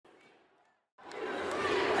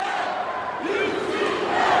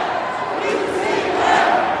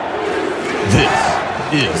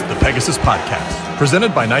Pegasus Podcast,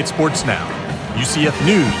 presented by Night Sports Now. UCF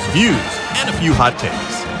news, views, and a few hot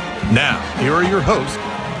takes. Now, here are your hosts,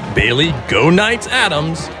 Bailey Go Knights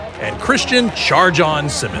Adams and Christian Charge On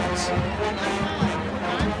Simmons.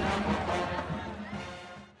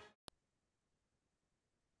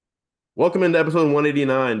 Welcome into episode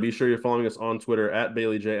 189. Be sure you're following us on Twitter at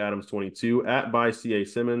BaileyJAdams22, at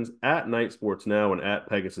 @ByCASimmons, at Night Sports Now, and at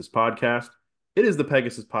Pegasus Podcast. It is the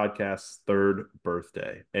Pegasus Podcast's third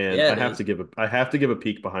birthday, and I have to give a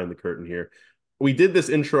peek behind the curtain here. We did this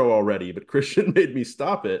intro already, but Christian made me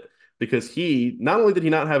stop it because he not only did he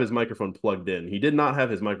not have his microphone plugged in, he did not have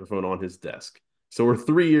his microphone on his desk. So we're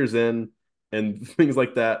 3 years in, and things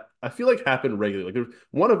like that I feel like happen regularly. Like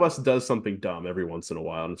one of us does something dumb every once in a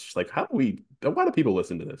while, and it's just like, why do people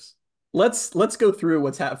listen to this? Let's go through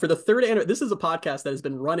what's happened for the third anniversary. This is a podcast that has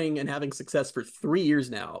been running and having success for 3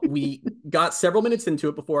 years now. We got several minutes into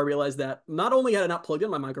it before I realized that not only had I not plugged in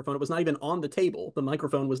my microphone, it was not even on the table. The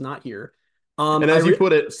microphone was not here. And as you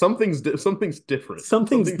put it, something's different.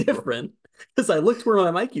 Something's different because I looked where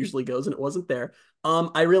my mic usually goes and it wasn't there.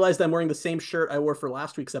 I realized I'm wearing the same shirt I wore for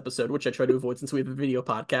last week's episode, which I try to avoid since we have a video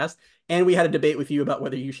podcast. And we had a debate with you about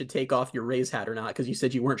whether you should take off your Rays hat or not, because you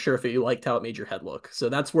said you weren't sure if you liked how it made your head look. So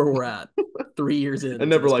that's where we're at 3 years in. I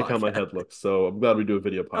never like how my head looks, so I'm glad we do a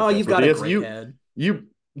video podcast. Oh, you've got a great head.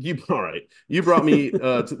 You all right? You brought me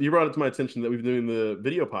you brought it to my attention that we've been doing the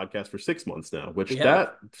video podcast for 6 months now, which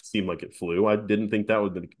that seemed like it flew. I didn't think that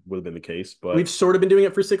would have been the case, but we've sort of been doing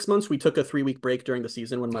it for 6 months. We took a 3-week break during the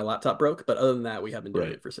season when my laptop broke, but other than that, we have been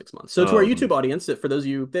doing it for 6 months. So to our YouTube audience, for those of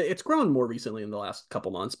you, it's grown more recently in the last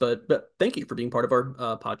couple months, but thank you for being part of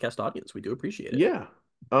our podcast audience. We do appreciate it. Yeah.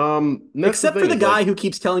 Except for the guy who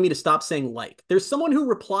keeps telling me to stop saying like. There's someone who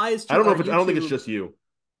replies to I don't think it's just you.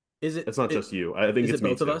 Is it? It's not just you. I think it's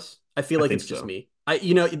both me of us. I feel like it's just me.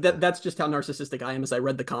 That's just how narcissistic I am. As I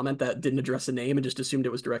read the comment that didn't address a name and just assumed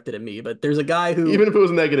it was directed at me. But there's a guy who, even if it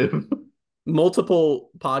was negative,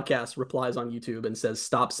 multiple podcasts replies on YouTube and says,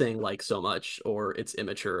 "Stop saying like so much," or "It's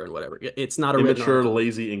immature" and whatever. It's not a immature,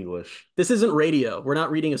 lazy English. This isn't radio. We're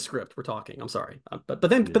not reading a script. We're talking. I'm sorry, but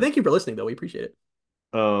thank you for listening though. We appreciate it.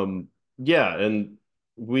 Yeah, and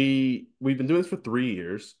we've been doing this for 3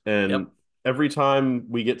 years, and every time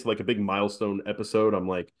we get to like a big milestone episode, I'm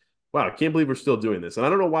like, wow, I can't believe we're still doing this. And I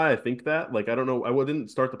don't know why I think that. Like, I don't know. I didn't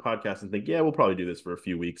start the podcast and think, yeah, we'll probably do this for a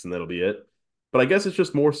few weeks and that'll be it. But I guess it's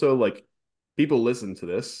just more so like people listen to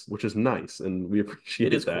this, which is nice, and we appreciate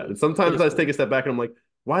that. Cool. And sometimes I take a step back and I'm like,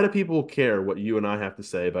 why do people care what you and I have to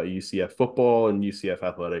say about UCF football and UCF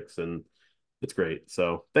athletics? And it's great.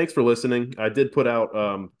 So thanks for listening. I did put out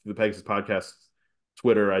the Pegasus Podcast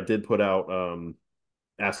Twitter. I did put out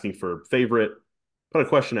put a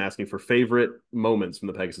question asking for favorite moments from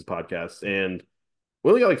the Pegasus Podcast, and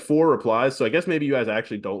we only got like 4 replies, so I guess maybe you guys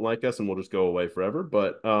actually don't like us and we'll just go away forever,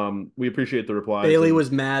 but we appreciate the replies. Bailey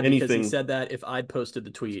was mad because he said that if I'd posted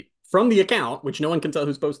the tweet from the account, which no one can tell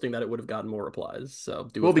who's posting, that it would have gotten more replies. So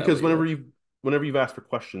because whenever you've asked for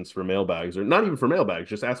questions for mailbags, or not even for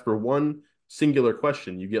mailbags, just ask for one singular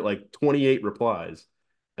question, you get like 28 replies,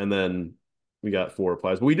 and then we got 4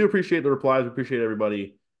 replies. But we do appreciate the replies. We appreciate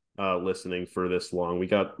everybody listening for this long. We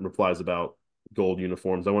got replies about gold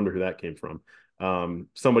uniforms. I wonder who that came from.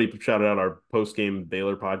 Somebody shouted out our post-game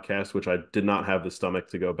Baylor podcast, which I did not have the stomach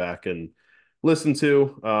to go back and listen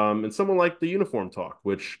to. And someone liked the uniform talk,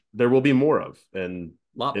 which there will be more of, and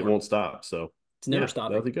it won't stop. So it's never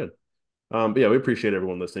stopping. That'll be good. But yeah, we appreciate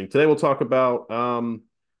everyone listening. Today we'll talk about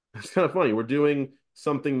it's kind of funny. We're doing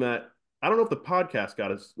something that I don't know if the podcast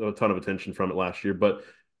got a ton of attention from it last year, but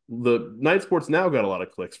the Night Sports Now got a lot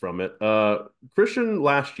of clicks from it. Christian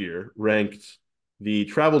last year ranked the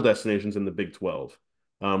travel destinations in the Big 12.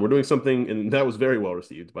 We're doing something, and that was very well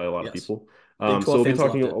received by a lot of people. So we'll be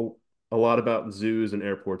talking a lot about zoos and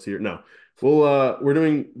airports here. No, we're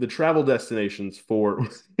doing the travel destinations for.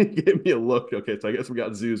 Give me a look. Okay, so I guess we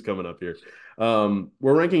got zoos coming up here.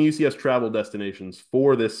 We're ranking UCS travel destinations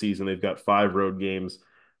for this season. They've got 5 road games,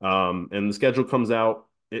 and the schedule comes out.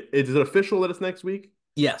 Is it official that it's next week?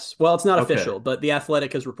 Yes. Well, it's not official, but the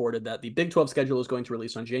Athletic has reported that the Big 12 schedule is going to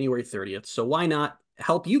release on January 30th. So why not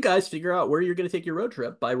help you guys figure out where you're going to take your road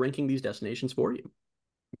trip by ranking these destinations for you?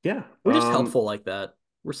 Yeah. We're just helpful like that.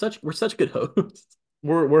 We're such good hosts.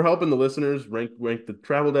 We're helping the listeners rank the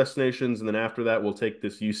travel destinations, and then after that we'll take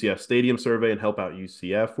this UCF stadium survey and help out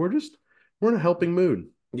UCF. We're in a helping mood.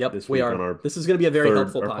 Yep, we are. This is going to be a very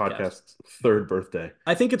helpful podcast's 3rd birthday.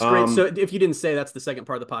 I think it's great. So if you didn't say, that's the second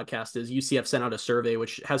part of the podcast, is UCF sent out a survey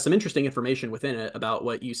which has some interesting information within it about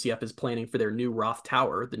what UCF is planning for their new Roth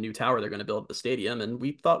Tower, the new tower they're going to build at the stadium. And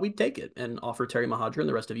we thought we'd take it and offer Terry Mahadra and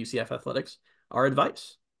the rest of UCF Athletics our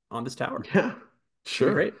advice. on this tower. Yeah, It'll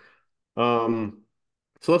be sure. great. Um,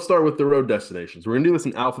 so let's start with the road destinations. We're gonna do this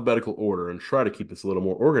in alphabetical order and try to keep this a little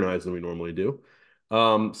more organized than we normally do.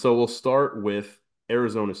 So we'll start with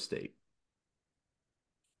Arizona State.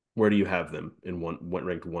 Where do you have them in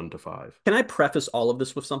ranked 1 to 5? Can I preface all of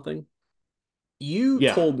this with something? You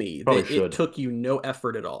Yeah, told me probably that it should. took you no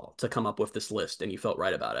effort at all to come up with this list, and you felt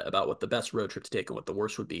right about it, about what the best road trip to take and what the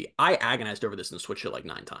worst would be. I agonized over this and switched it like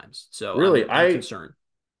 9 times, so Really, I'm concerned.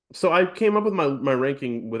 so I came up with my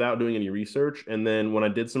ranking without doing any research, and then when I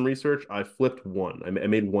did some research, I flipped one. I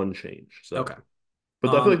made one change. Okay. So, but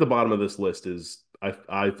I feel like the bottom of this list is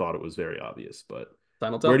I thought it was very obvious. But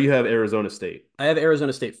Time will where do tell. you have Arizona State? I have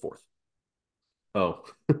Arizona State fourth. Oh,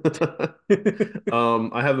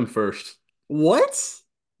 I have them first. What?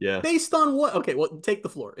 Yeah. Based on what? Okay, well, take the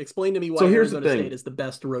floor. Explain to me So why here's the Arizona State thing. is the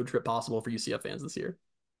best road trip possible for UCF fans this year.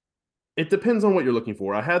 It depends on what you're looking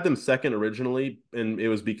for. I had them second originally, and it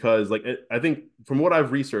was because like I think from what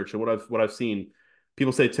I've researched and what I've seen,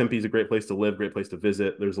 people say Tempe is a great place to live, great place to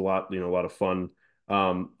visit. There's a lot, a lot of fun.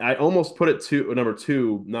 I almost put it to number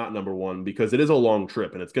two, not number one, because it is a long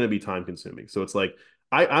trip and it's going to be time consuming. So it's like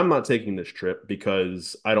I'm not taking this trip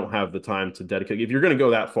because I don't have the time to dedicate. If you're going to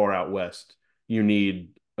go that far out west, you need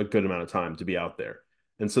a good amount of time to be out there.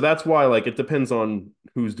 And so that's why, like, it depends on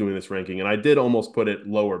who's doing this ranking. And I did almost put it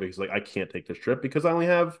lower because, like, I can't take this trip because I only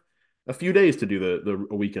have a few days to do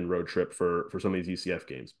the weekend road trip for some of these UCF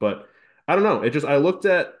games. But I don't know. It just I looked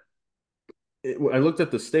at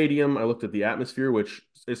the stadium, I looked at the atmosphere, which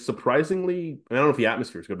is surprisingly. I don't know if the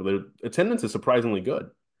atmosphere is good, but the attendance is surprisingly good.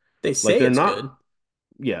 They Like say they're it's not. good.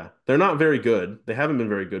 Yeah, they're not very good. They haven't been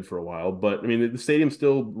very good for a while, but I mean, the stadium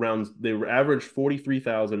still rounds. They averaged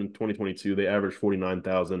 43,000 in 2022. They averaged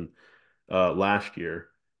 49,000 last year.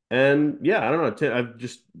 And yeah, I don't know. I've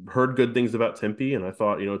just heard good things about Tempe, and I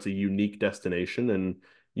thought, it's a unique destination, and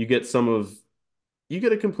you get you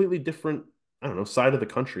get a completely different, I don't know, side of the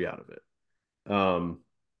country out of it. Um,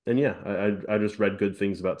 and yeah, I just read good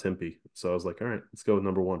things about Tempe, so I was like, all right, let's go with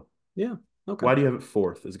number one. Yeah. Okay. Why do you have it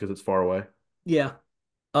fourth? Is it because it's far away? Yeah.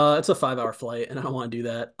 It's a 5 hour flight, and I don't want to do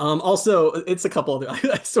that. Also, it's a couple other.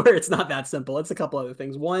 I swear it's not that simple. It's a couple other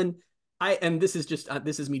things. One, and this is just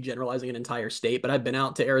this is me generalizing an entire state, but I've been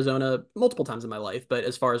out to Arizona multiple times in my life. But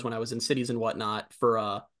as far as when I was in cities and whatnot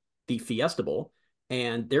for the Fiesta Bowl,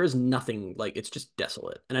 and there is nothing like it's just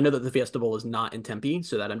desolate. And I know that the Fiesta Bowl is not in Tempe,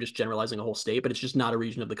 so that I'm just generalizing a whole state, but it's just not a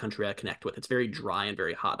region of the country I connect with. It's very dry and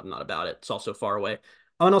very hot. I'm not about it. It's also far away.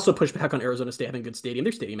 And also push back on Arizona State having a good stadium.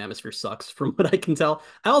 Their stadium atmosphere sucks, from what I can tell.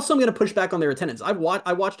 I also am going to push back on their attendance. I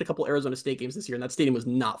watched a couple Arizona State games this year, and that stadium was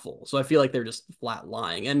not full. So I feel like they're just flat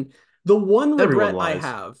lying. And Everyone lies.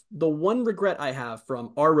 the one regret I have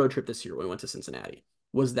from our road trip this year when we went to Cincinnati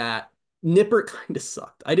was that Nippert kind of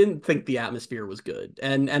sucked. I didn't think the atmosphere was good.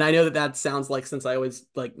 And I know that sounds like, since I always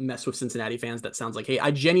like mess with Cincinnati fans, that sounds like, hey,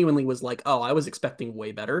 I genuinely was like, oh, I was expecting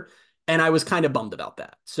way better. And I was kind of bummed about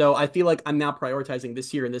that. So I feel like I'm now prioritizing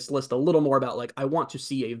this year in this list a little more about like, I want to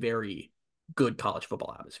see a very good college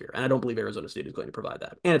football atmosphere. And I don't believe Arizona State is going to provide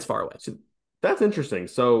that. And it's far away. So that's interesting.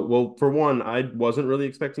 So, well, for one, I wasn't really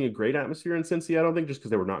expecting a great atmosphere in Cincy. I don't think just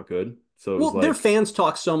because they were not good. So it was Well, their like, fans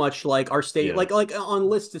talk so much like our state, yeah. like on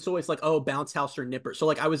lists, it's always like, oh, bounce house or nipper. So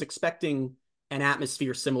like I was expecting an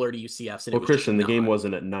atmosphere similar to UCF's, and it Well, was just Christian, the game not.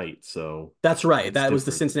 wasn't at night, so That's right. it's That was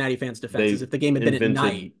the different. Cincinnati fans' defense. Is They if the game had been at invented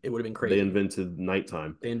night, it would have been they crazy. invented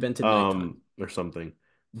nighttime, They invented nighttime. or something.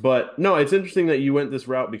 But no, it's interesting that you went this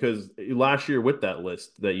route because last year with that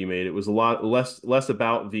list that you made, it was a lot less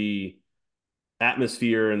about the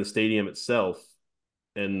atmosphere and the stadium itself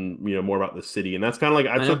and more about the city. And that's kind of like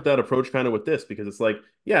I I took know. that approach kind of with this because it's like,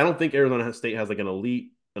 yeah, I don't think Arizona State has like an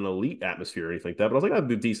elite atmosphere or anything like that, but I was like,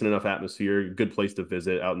 a decent enough atmosphere, good place to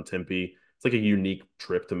visit out in Tempe. It's like a unique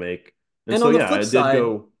trip to make. And And so on the yeah, flip I did side,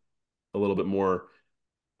 go a little bit more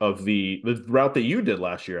of the route that you did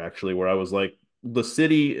last year, actually, where I was like the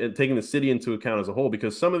city and taking the city into account as a whole,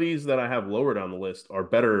 because some of these that I have lower down the list are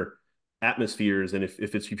better atmospheres. And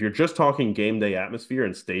if you're just talking game day atmosphere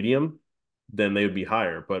and stadium, then they would be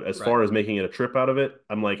higher. But as right. far as making it a trip out of it,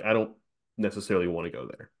 I'm like, I don't necessarily want to go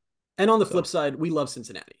there. And on the flip So side, we love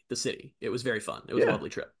Cincinnati, the city. It was very fun. It was a yeah, lovely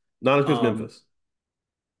trip. not as good as Um, Memphis.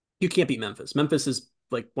 you can't beat Memphis. Memphis is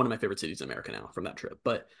like one of my favorite cities in America now from that trip.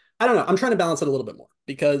 But I don't know. I'm trying to balance it a little bit more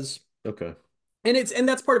because Okay. and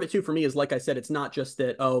that's part of it too for me is like I said, it's not just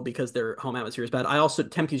that, oh, because their home atmosphere is bad. I also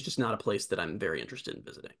Tempe's just not a place that I'm very interested in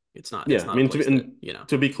visiting. It's Yeah, I not a mean, to be, place that, and you know,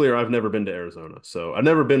 to be clear, I've never been to Arizona, so I've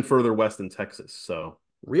never been further west than Texas. So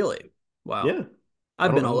really. Wow. yeah,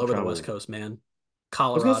 I've been I all don't over the West travel. Coast, man.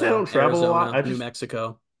 I was gonna say I Colorado, don't travel a lot. Arizona, New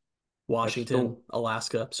Mexico, I just Washington, don't.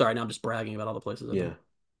 Alaska. Sorry, now I'm just bragging about all the places I've Yeah, been.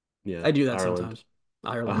 Yeah, I do that Ireland. sometimes.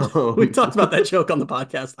 Ireland. We Um, talked about that joke on the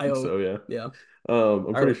podcast. I think so, yeah. Yeah.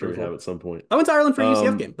 I'm pretty Ireland's sure pretty we have cool. at some point. I went to Ireland for a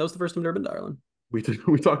UCF Um, game. That was the first time I've ever been to Ireland. we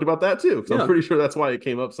talked about that too, because I'm Yeah. pretty sure that's why it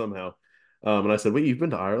came up somehow. And I said, "Wait, you've been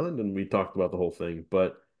to Ireland?" And we talked about the whole thing.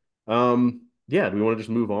 But yeah, do we want to just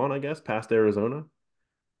move on? I guess past Arizona.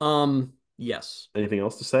 Yes. Anything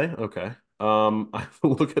else to say? Okay. I have to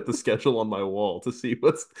look at the schedule on my wall to see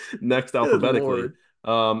what's next Good alphabetically.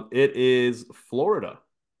 Lord. It is Florida.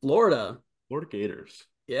 Florida. Florida Gators.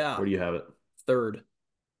 Yeah. Where do you have it? Third.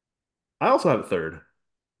 I also have it third.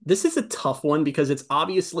 This is a tough one because it's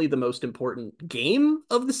obviously the most important game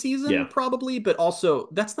of the season, Yeah. probably, but also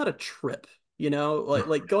that's not a trip.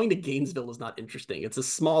 Like going to Gainesville is not interesting. It's a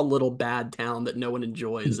small little bad town that no one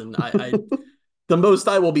enjoys. And I the most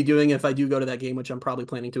I will be doing if I do go to that game, which I'm probably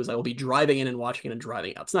planning to, is I will be driving in and watching it and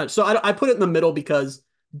driving out. It's not so I put it in the middle because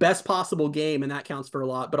best possible game, and that counts for a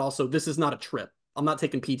lot. But also, this is not a trip. I'm not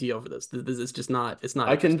taking PT over this. This is just not. It's not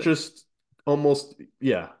I can interesting. just almost,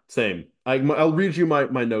 yeah, same. I'll read you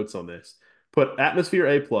my notes on this. Put atmosphere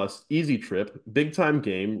A plus, easy trip, big time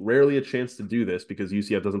game, rarely a chance to do this because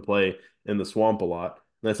UCF doesn't play in the swamp a lot.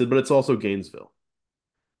 And I said, but it's also Gainesville.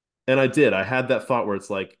 And I did. I had that thought where it's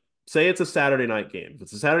like, say it's a Saturday night game. If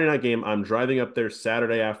it's a Saturday night game, I'm driving up there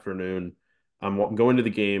Saturday afternoon. I'm going to the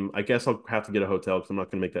game. I guess I'll have to get a hotel because I'm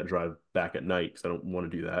not going to make that drive back at night because I don't want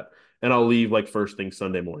to do that. And I'll leave like first thing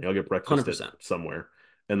Sunday morning. I'll get breakfast at 100%. somewhere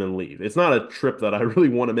and then leave. It's not a trip that I really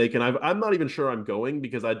want to make. And I'm not even sure I'm going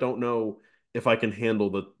because I don't know if I can handle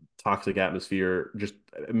the toxic atmosphere, just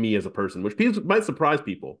me as a person, which might surprise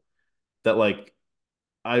people that like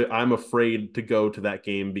I'm afraid to go to that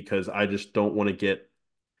game because I just don't want to get.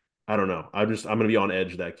 I don't know. I'm gonna be on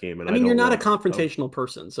edge that game, and I I mean, you're don't not a want. confrontational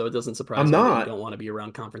person, so it doesn't I'm surprise me that you don't not. want to be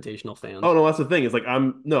around confrontational Oh fans. no, that's the thing. It's like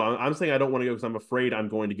I'm saying I don't want to go because I'm afraid I'm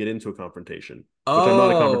going to get into a confrontation, which I'm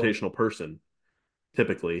not a Oh, confrontational person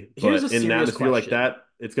typically. here's a But in an serious atmosphere like question. that,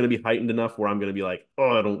 it's gonna be heightened enough where I'm gonna be like,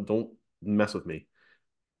 oh, I don't mess with me.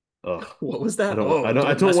 Ugh. What was that? Oh, I don't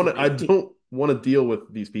don't mess want with to. I me. don't want to deal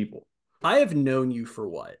with these people. I have known you for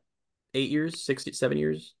what? 8 years, 7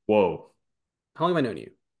 years? Whoa. How long have I known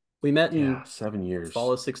you? We met Yeah, in 7 years.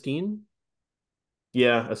 fall of 16.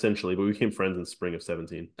 Yeah, essentially, but we became friends in spring of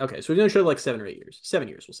 17. Okay, so we've known each other like 7 or 8 years. 7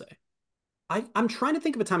 years, we'll say. I'm trying to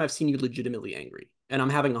think of a time I've seen you legitimately angry, and I'm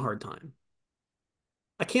having a hard time.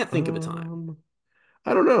 I can't think of a time. Um,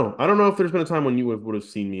 I don't know. I don't know if there's been a time when you would have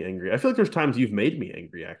seen me angry. I feel like there's times you've made me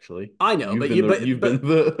angry, actually. I know, but you, You've been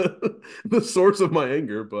the the source of my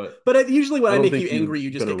anger, but usually when I I don't make you think you've angry, you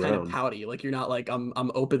just been get kind of around. pouty. Like you're not like I'm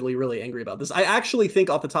openly really angry about this. I actually think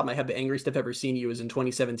off the top of my head, the angriest I've ever seen you is in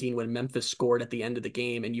 2017 when Memphis scored at the end of the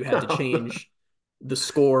game and you had to change the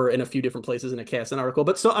score in a few different places in a KSN article.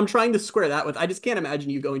 But so I'm trying to square that with I just can't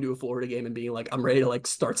imagine you going to a Florida game and being like, I'm ready to like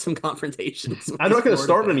start some confrontations with I'm these not going to Florida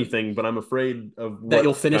start fans. anything, but I'm afraid of That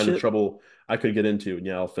you'll what finish kind of it. trouble I could get into. And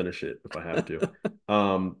yeah, I'll finish it if I have to.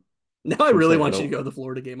 Now I That's what I'm really saying. I want you to don't go to the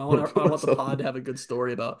Florida game. want to I put want the myself pod to have a good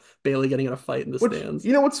story about Bailey getting in a fight in the Which, stands.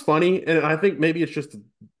 you know what's funny? And I think maybe it's just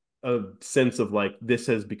a sense of like this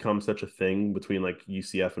has become such a thing between like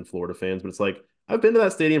UCF and Florida fans, but it's like I've been to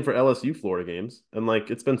that stadium for LSU Florida games and like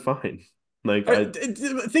it's been fine. Like All right,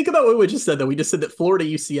 think about what we just said though. We just said that Florida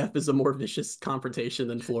UCF is a more vicious confrontation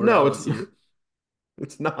than Florida no, LSU.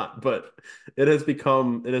 it's not, but it has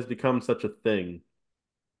become such a thing.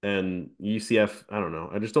 And UCF, I don't know.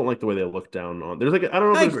 I just don't like the way they look down on. There's like I don't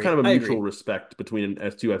know if I there's agree. kind of a I mutual agree. respect between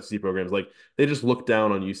two SC programs. Like they just look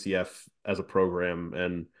down on UCF as a program,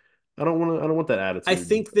 and I don't want that I attitude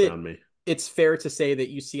think that around me. it's fair to say that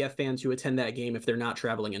UCF fans who attend that game, if they're not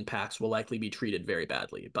traveling in packs, will likely be treated very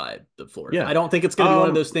badly by the Florida. I Yeah. don't think it's going to be one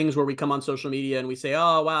of Um, those things where we come on social media and we say,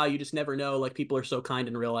 "Oh, wow, you just never know." Like people are so kind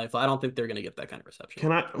in real life. I don't think they're going to get that kind of reception.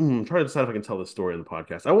 can I try to decide if I can tell this story in the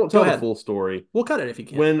podcast? I won't Go tell the ahead. full story. We'll cut it if you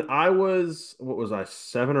can. When I was, what was I,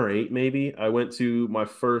 7 or 8 maybe, I went to my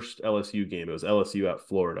first LSU game. It was LSU at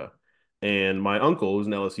Florida. And my uncle was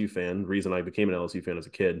an LSU fan, reason I became an LSU fan as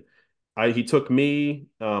a kid. He took me,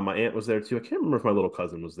 my aunt was there too. I can't remember if my little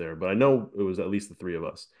cousin was there, but I know it was at least the three of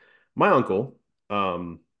us. My uncle,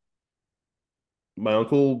 um, my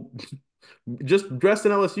uncle just dressed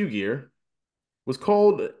in LSU gear, was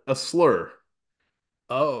called a slur.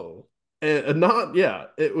 Oh, And not, yeah,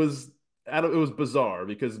 it was bizarre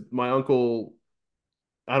because my uncle,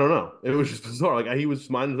 I don't know, it was just bizarre. Like he was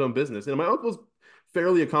just minding his own business, and my uncle's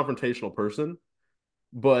fairly a confrontational person,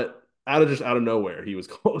 but out of nowhere, he was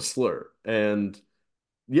called a slur, and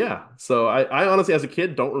yeah. So I honestly, as a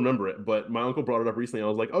kid, don't remember it, but my uncle brought it up recently. I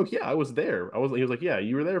was like, oh yeah, I was there. He was like, yeah,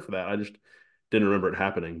 you were there for that. I just didn't remember it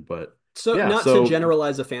happening, but So yeah, not to so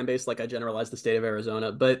generalize a fan base like I generalize the state of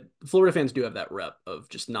Arizona, but Florida fans do have that rep of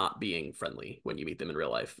just not being friendly when you meet them in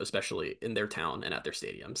real life, especially in their town and at their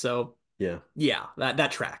stadium. So yeah. yeah,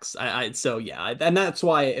 that tracks. So yeah, and that's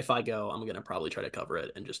why if I go, I'm gonna probably try to cover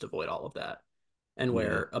it and just avoid all of that and Yeah.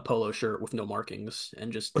 wear a polo shirt with no markings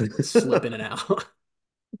and just slip in and out.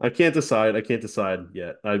 I can't decide. I can't decide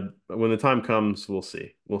yet. When the time comes, we'll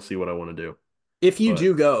see. We'll see what I want to do. If you But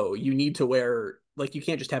do go, you need to wear like you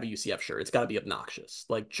can't just have a UCF shirt. It's got to be obnoxious,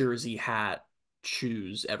 like jersey, hat,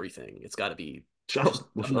 shoes, everything. It's got to be just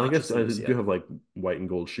I guess obnoxiously I do UCF. have like white and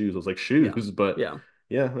gold shoes. I was like Yeah, shoes, but yeah.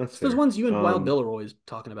 yeah, that's It's those fair. ones you and Wild Bill are always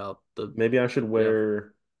talking about. The Maybe I should yeah,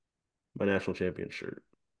 wear my national champion shirt.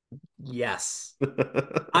 yes.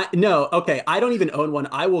 I no, okay. I don't even own one.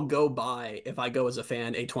 I will go buy if I go as a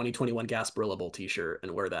fan a 2021 Gasparilla Bowl t-shirt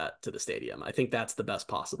and wear that to the stadium. I think that's the best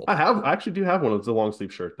possible path. I actually do have one. It's a long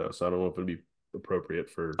sleeve shirt though, so I don't know if it'd be appropriate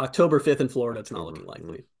for October 5th in Florida, it's not October. looking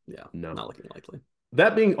likely. Yeah, No. not looking likely.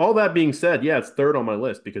 All that being said, yeah, it's third on my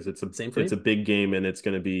list because Same for it's me. a big game and it's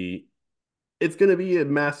gonna be a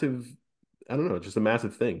massive, I don't know, just a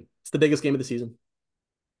massive thing, It's the biggest game of the season.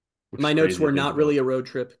 which is My notes crazy to were think not about. really a road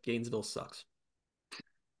trip. Gainesville sucks.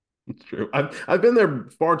 It's true. I've been there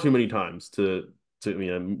far too many times to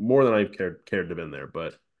more than I've cared to been there,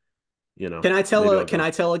 but maybe I'll Can go.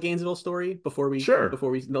 I tell a Gainesville story Sure.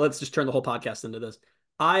 let's just turn the whole podcast into this.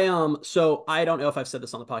 So I don't know if I've said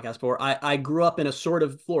this on the podcast before. I grew up in a sort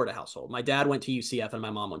of Florida household. My dad went to UCF and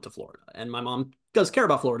my mom went to Florida. And my mom does care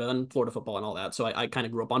about Florida and Florida football and all that. So I kind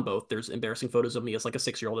of grew up on both. There's embarrassing photos of me as like a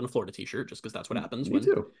 6-year-old in a Florida t-shirt, just because that's what happens Me when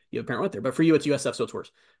too. you have a parent went there. But for you, it's USF, so it's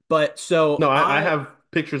worse. But No, so I have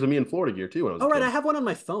pictures of me in Florida gear too when I was a all right, I kid. have one on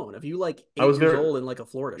my phone of you like I 8 years old in like a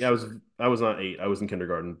Florida Yeah, shirt. I was not 8. I was in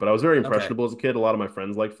kindergarten, but I was very Okay. impressionable as a kid. A lot of my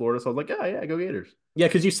friends liked Florida, so I was like, yeah, yeah, go Gators. Yeah,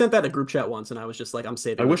 because you sent that in a group chat once, and I was just like, I'm I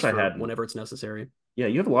saving wish this I for hadn't. whenever it's necessary, Yeah,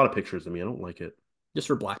 you have a lot of pictures of me. I don't like it. just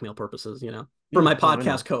for blackmail purposes, for Yeah, my no, I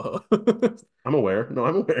podcast know. co-host. I'm aware. No,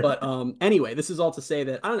 I'm aware. But anyway, this is all to say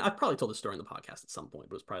that I've probably told this story in the podcast at some point,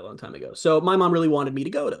 but it was probably a long time ago. So my mom really wanted me to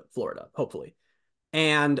go to Florida, hopefully,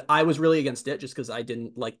 and I was really against it just because I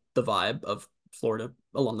didn't like the vibe of Florida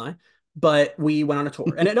alumni. But we went on a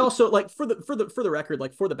tour, and it also like for the record,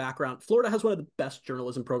 like for the background, Florida has one of the best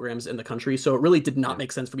journalism programs in the country. So it really did not Yeah.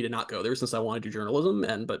 make sense for me to not go there since I want to do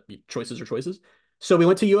journalism. But choices are choices. So we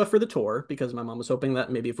went to UF for the tour because my mom was hoping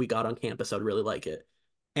that maybe if we got on campus, I'd really like it.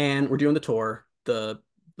 And we're doing the tour.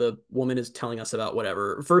 The woman is telling us about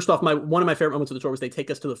whatever. First off, my one of my favorite moments of the tour was they take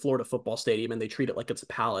us to the Florida football stadium and they treat it like it's a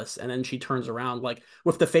palace. And then she turns around like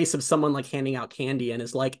with the face of someone like handing out candy and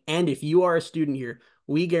is like, and if you are a student here,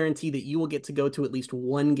 we guarantee that you will get to go to at least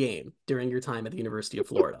one game during your time at the University of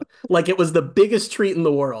Florida. Like it was the biggest treat in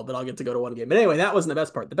the world that I'll get to go to one game. But anyway, that wasn't the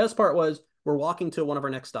best part. The best part was we're walking to one of our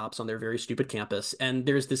next stops on their very stupid campus, and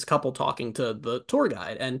there's this couple talking to the tour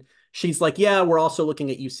guide, and she's like, "Yeah, we're also looking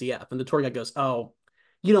at UCF." And the tour guide goes, "Oh,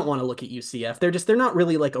 you don't want to look at UCF. They're not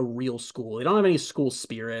really like a real school. They don't have any school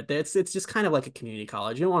spirit. It's just kind of like a community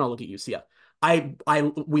college. You don't want to look at UCF."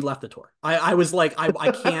 We left the tour. I was like,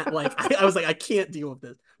 I can't like I was like, I can't deal with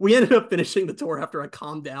this. We ended up finishing the tour after I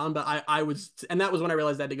calmed down, but I was, and that was when I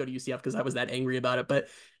realized I had to go to UCF because I was that angry about it. But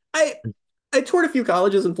I I toured a few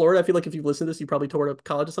colleges in Florida. I feel like if you've listened to this, you probably toured a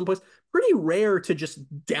college at some place. Pretty rare to just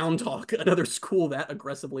down talk another school that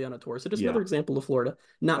aggressively on a tour. So just Yeah. another example of Florida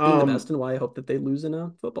not being the best Um, and why I hope that they lose in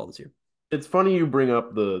football this year. it's funny you bring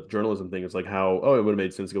up the journalism thing. It's like how, oh, it would have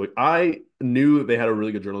made sense to go. Like, I knew that they had a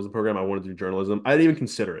really good journalism program. I wanted to do journalism. I didn't even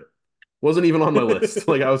consider it. Wasn't even on my list.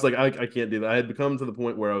 Like, I was like, I can't do that. I had become to the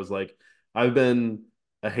point where I was like, I've been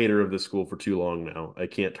a hater of this school for too long now. I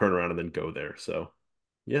can't turn around and then go there. So,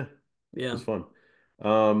 yeah, it Yeah. was fun.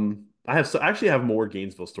 I actually have more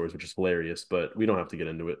Gainesville stories, which is hilarious, but we don't have to get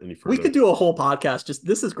into it any We further. could do a whole podcast. Just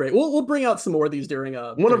this is great. We'll bring out some more of these during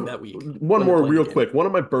that week One when they're more playing the real game. quick. One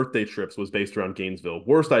of my birthday trips was based around Gainesville.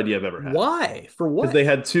 Worst idea I've ever had. Why? For Because what? they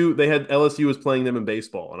had LSU was playing them in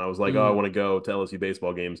baseball, and I was like, oh, I Mm, want to go to LSU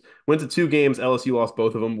baseball games. Went to 2 games. LSU lost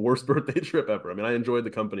both of them. Worst birthday trip ever. I mean, I enjoyed the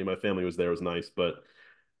company. My family was there. It was nice, but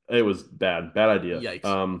it was bad idea.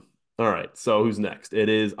 yikes. All right. So who's next? It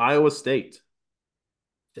is Iowa State.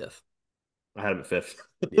 Fifth. I had him at fifth.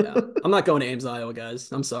 Yeah. I'm not going to Ames, Iowa,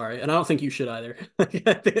 guys. I'm sorry. And I don't think you should either. I think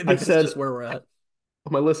I that's said just where we're at.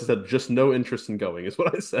 on my list. I said just no interest in going is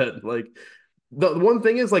what I said. Like The one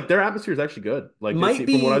thing is like their atmosphere is actually good. Like Might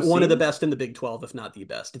from what be I've one of the seen, best in the Big 12, if not the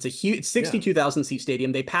best. It's a huge yeah, 62,000 seat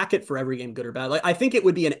stadium. They pack it for every game, good or bad. Like I think it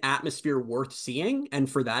would be an atmosphere worth seeing, and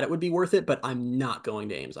for that it would be worth it. But I'm not going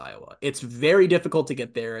to Ames, Iowa. It's very difficult to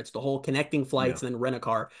get there. It's the whole connecting yeah, flights and then rent a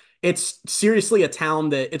car. It's seriously a town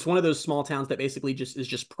that it's one of those small towns that basically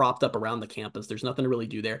just propped up around the campus. There's nothing to really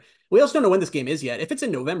do there. We also don't know when this game is yet. If it's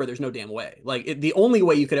in November, there's no damn way. The only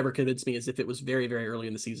way you could ever convince me is if it was very, very early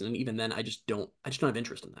in the season, and even then, I just don't have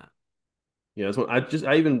interest in that. yeah. That's what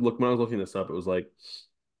I even looked when I was looking this up. It was like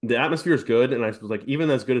the atmosphere is good, and I was like, even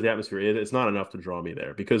as good as the atmosphere is, it's not enough to draw me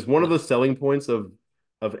there because one of No. the selling points of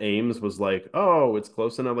Ames was like, oh, it's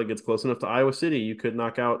close enough. Like it's close enough to Iowa City. You could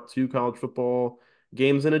knock out 2 college football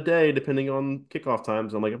games in a day, depending on kickoff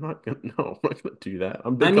times. I'm like, I'm not gonna do that.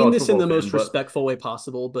 I'm a I big mean college this in football the fan, most but respectful way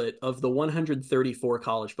possible, but of the 134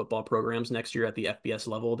 college football programs next year at the FBS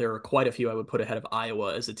level, there are quite a few I would put ahead of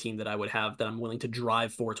Iowa as a team that I would have that I'm willing to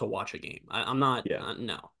drive for to watch a game. I'm not, yeah,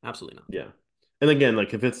 no, absolutely not. yeah. And again,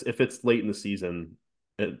 like if it's late in the season,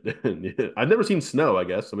 I've never seen snow, I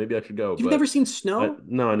guess, so maybe I should go. You've never But seen snow?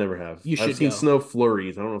 no, I never have. You I've should seen go. snow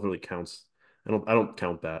flurries. I don't know if it really counts. I don't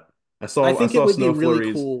count that. I I saw I think it saw would be snow really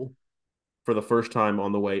flurries cool. for the first time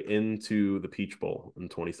on the way into the Peach Bowl in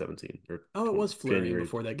 2017 or Oh, it 20, was flurrying January.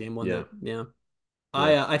 before that game, wasn't Yeah, it? Yeah.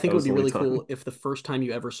 yeah, I think that it would was be the only really cool time. if the first time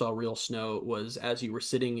you ever saw real snow was as you were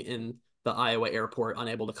sitting in the Iowa airport,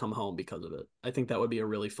 unable to come home because of it. I think that would be a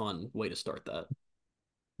really fun way to start that.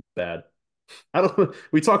 Bad. I don't.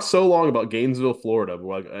 We talked so long about Gainesville, Florida, but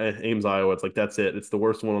like Ames, Iowa. It's like that's it. It's the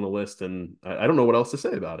worst one on the list, and I don't know what else to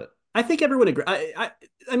say about it. I think everyone agree.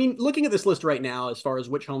 I mean, looking at this list right now, as far as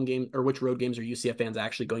which home game or which road games are UCF fans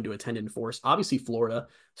actually going to attend in force, obviously Florida.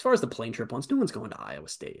 As far as the plane trip ones, no one's going to Iowa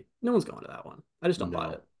State. No one's going to that one. I just don't buy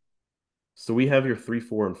No. it. So we have your 3,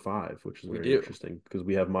 4, and 5, which is We very do. interesting because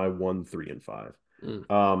we have my 1, 3, and 5.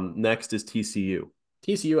 Mm. Next is TCU.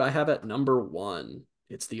 TCU, I have at number one.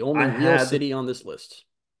 It's the only I real had city on this list.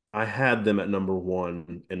 I had them at number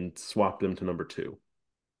 1 and swapped them to number 2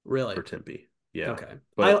 Really? for Tempe. Yeah, Okay.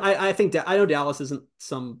 but I think I know Dallas isn't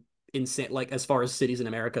some insane like as far as cities in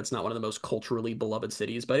America, it's not one of the most culturally beloved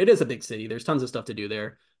cities, but it is a big city. There's tons of stuff to do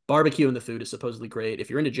there. Barbecue and the food is supposedly great. If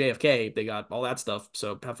you're into JFK, they got all that stuff.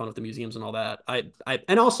 So have fun with the museums and all that.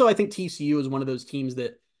 And also I think TCU is one of those teams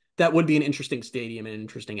that would be an interesting stadium and an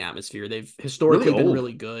interesting atmosphere. They've really historically been old.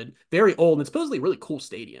 really good, very old, and it's supposedly a really cool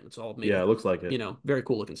stadium. It's all made Yeah, of, it looks like it. very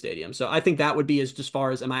cool looking stadium. So I think that would be as just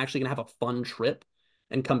far as am I actually gonna have a fun trip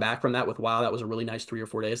and come back from that with wow, that was a really nice 3 or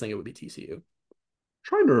 4 days. I think it would be TCU.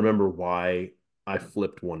 Trying to remember why I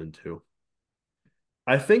flipped 1 and 2.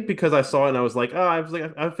 I think because I saw it and I was like, I was like, I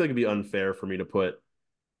feel like it'd be unfair for me to put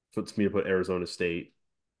Arizona State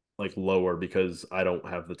like lower because I don't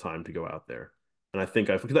have the time to go out there. And I think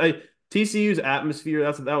because TCU's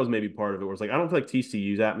atmosphere, that was maybe part of it. Where it's like I don't feel like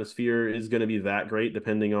TCU's atmosphere is going to be that great,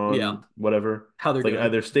 depending Yeah, on whatever. how they're It's like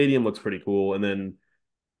doing. their stadium looks pretty cool, and then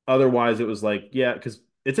otherwise it was like yeah, because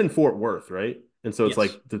it's in Fort Worth, right? And so it's Yes.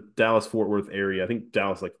 like the Dallas Fort Worth area. I think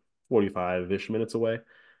Dallas like 45-ish minutes away.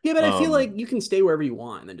 Yeah, but I feel Um, like you can stay wherever you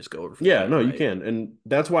want and then just go over for the yeah, game, no, you right? can, and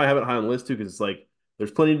that's why I have it high on the list too, because it's like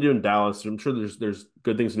there's plenty to do in Dallas. I'm sure there's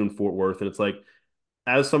good things to do in Fort Worth, and it's like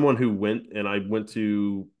as someone who went and I went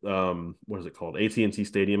to what is it called, AT&T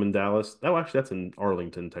Stadium in Dallas. Oh, actually, that's in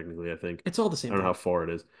Arlington technically. I think It's all the I same don't know how thing. far it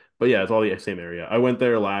is, but yeah, it's all the same area. I went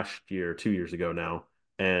there last year, 2 years ago now,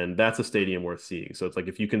 and that's a stadium worth seeing. So it's like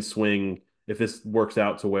if you can swing. If this works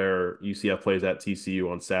out to where UCF plays at TCU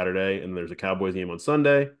on Saturday and there's a Cowboys game on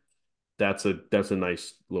Sunday, that's a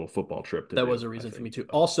nice little football trip to That was do, a I reason for me think. too.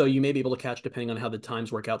 But Also, you may be able to catch, depending on how the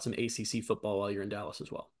times work out, some ACC football while you're in Dallas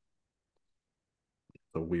as well.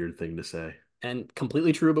 a weird thing to say. And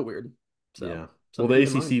completely true, but weird. So Yeah. Well, something the to keep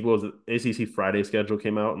in mind. ACC was it ACC Friday schedule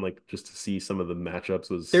came out, and like just to see some of the matchups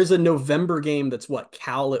was There's a November game that's what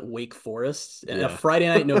Cal at Wake Forest. A yeah, Friday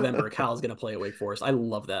night in November, Cal's going to play at Wake Forest. I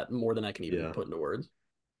love that more than I can even yeah. put into words.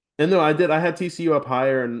 And no, I did. I had TCU up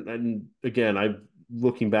higher, and again, I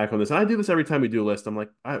looking back on this, and I do this every time we do a list. I'm like,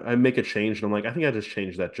 I make a change, and I'm like, I think I just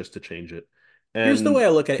changed that just to change it, Here's the and way I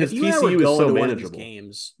look at it. If because you and I were TCU is going so to one of these manageable.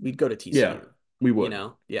 games, we'd go to Yeah, TCU. we would.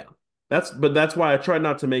 Yeah, That's why I try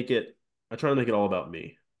not to make it. I try to make it all about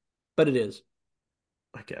me. but it is.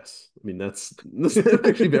 I guess. I mean, this is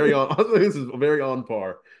actually very on. This is very on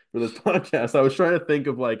par for this podcast. I was trying to think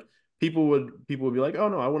of like people would be like, oh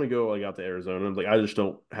no, I want to go like out to Arizona. I'm like, I just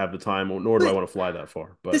don't have the time, nor do I But want to fly that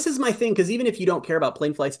far. this But is my thing because even if you don't care about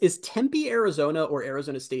plane flights, is Tempe, Arizona, or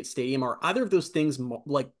Arizona State Stadium are either of those things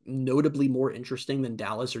like notably more interesting than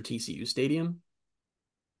Dallas or TCU Stadium?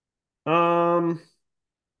 um,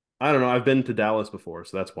 I don't know. I've been to Dallas before,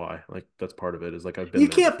 so that's why. Like that's part of it is like I've been You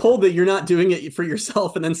there can't before. pull that you're not doing it for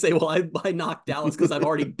yourself and then say, well, I knocked Dallas because I've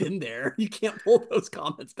already been there. You can't pull those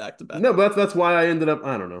comments back to back. No, but that's why I ended up.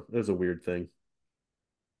 I don't know. It was a weird thing.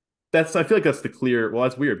 I feel like that's the clear. Well,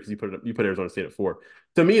 that's weird because you put Arizona State at 4.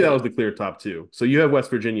 To me, I that was did. the clear top 2. So you have West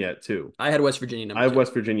Virginia at 2. I had West Virginia I number have 2.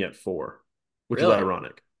 West Virginia at 4, which is Really?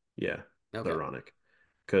 ironic. Yeah, it's Okay. ironic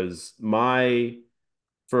because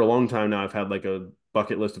for a long time now I've had like a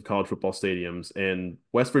bucket list of college football stadiums, and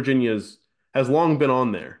West Virginia's has long been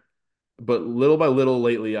on there, but little by little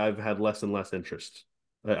lately I've had less and less interest.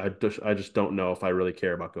 I just don't know if I really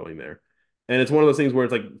care about going there. And it's one of those things where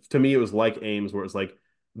it's like to me it was like Ames, where it's like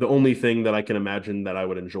the only thing that I can imagine that I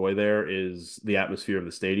would enjoy there is the atmosphere of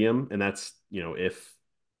the stadium, and that's if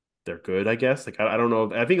they're good, I guess. Like I don't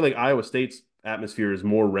know. I think like Iowa State's atmosphere is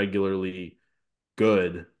more regularly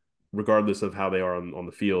good, regardless of how they are on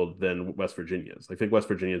the field, than West Virginia's. I think West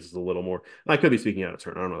Virginia's is a little more. I could be speaking out of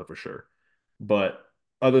turn. I don't know that for sure, but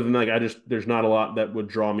other than like, there's not a lot that would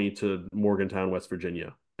draw me to Morgantown, West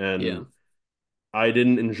Virginia, Yeah. and I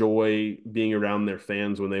didn't enjoy being around their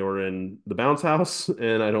fans when they were in the bounce house,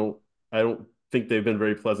 and I don't think they've been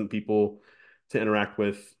very pleasant people to interact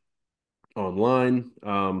with online.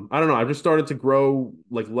 I don't know. I've just started to grow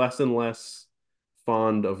like less and less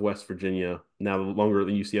fond of West Virginia now the longer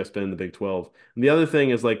the UCF's been in the Big 12. And the other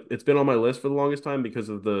thing is like it's been on my list for the longest time because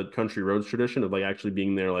of the country roads tradition of like actually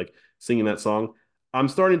being there, like singing that song. I'm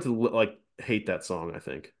starting to like hate that song, I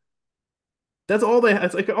think. That's all they have.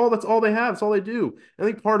 It's like, oh, that's all they have. That's all they do. I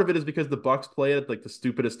think part of it is because the Bucks play it at like the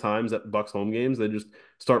stupidest times at Bucks home games. They just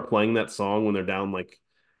start playing that song when they're down like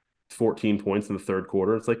 14 points in the third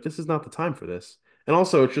quarter. It's like this is not the time for this. And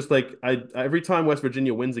also, it's just like I every time West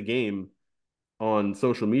Virginia wins a game on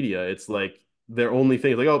social media, it's like their only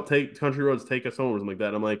thing is like, oh, take Country Roads, take us home, or something like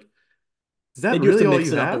that. I'm like, is They that do have to really all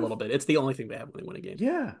mix you it up a have? little bit. It's the only thing they have when they win a game.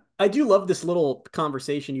 Yeah. I do love this little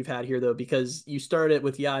conversation you've had here, though, because you started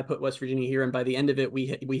with, yeah, I put West Virginia here. And by the end of it,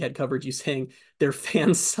 we had covered you saying their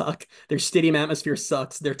fans suck, their stadium atmosphere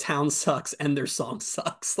sucks, their town sucks, and their song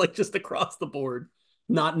sucks, like just across the board.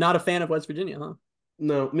 Not a fan of West Virginia, huh?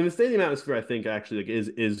 No, I mean the stadium atmosphere, I think actually like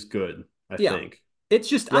is good. I Yeah. think. It's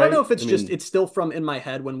just, I don't know Right? if it's I just, mean, it's still from in my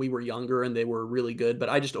head when we were younger and they were really good, but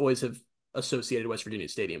I just always have associated West Virginia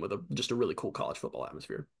Stadium with just a really cool college football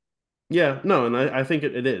atmosphere. yeah, no, and I think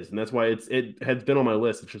it is, and that's why it has been on my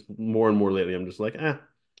list. It's just more and more lately. I'm just like,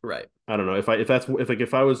 Right. I don't know if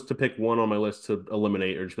I was to pick one on my list to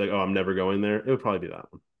eliminate or just be like, oh, I'm never going there, it would probably be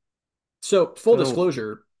that one. So, full 'Cause I don't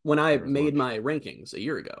disclosure, when I care as made much. my rankings a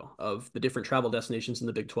year ago of the different travel destinations in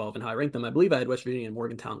the Big 12 and how I ranked them, I believe I had West Virginia and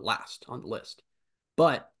Morgantown last on the list.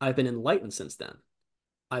 But I've been enlightened since then.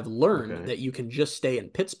 I've learned Okay. that you can just stay in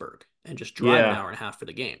Pittsburgh and just drive an Yeah. hour and a half for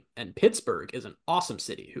the game. And Pittsburgh is an awesome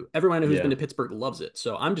city. Who everyone who's been Yeah. to Pittsburgh loves it.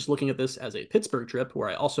 So I'm just looking at this as a Pittsburgh trip where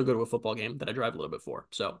I also go to a football game that I drive a little bit for.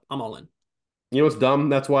 So I'm all in. You know what's dumb?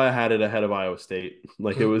 That's why I had it ahead of Iowa State.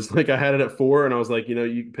 Like it was like I had it at 4, and I was like,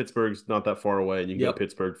 Pittsburgh's not that far away, and you can go to Yep.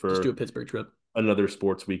 Pittsburgh Just do a for Pittsburgh trip. another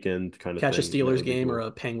sports weekend kind of Catch a thing, and that Steelers would be game or cool.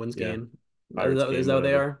 a Penguins Yeah, game. Pirates Is game, that what they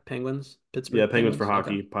whatever. are? Penguins? Yeah, Pittsburgh Penguins for Penguins?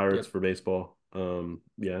 Okay. hockey, Pirates Yep. for baseball.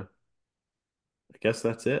 Yeah, I guess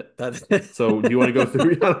that's it. That So, do you want to go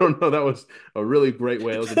through? I don't know. That was a really great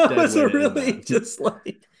way. That was a that dead was way a to end really that. just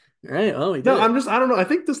like, all right, oh, we No, did it. I don't know. I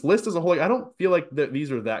think this list as a whole, like, I don't feel like that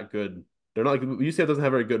these are that good. They're not like UCF doesn't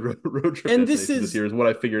have very good road trip And this destinations this is year, is what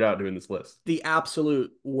I figured out doing this list. the absolute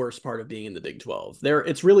worst part of being in the Big 12.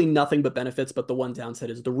 It's really nothing but benefits, but the one downside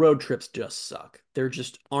is the road trips just suck. There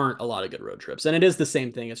just aren't a lot of good road trips. And it is the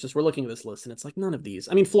same thing. It's just we're looking at this list and it's like none of these.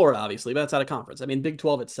 I mean, Florida, obviously, but that's out of conference. I mean, Big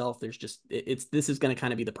 12 itself, there's just this is going to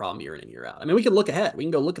kind of be the problem year in and year out. I mean, we can look ahead. We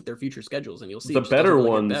can go look at their future schedules and you'll see The it just doesn't better really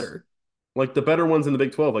get ones, better. like the better ones in the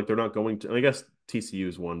Big 12, like they're not going to, I guess TCU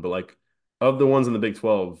is one, but like of the ones in the Big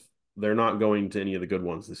 12, they're not going to any of the good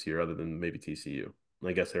ones this year other than maybe TCU.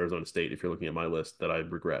 I guess Arizona State, if you're looking at my list that I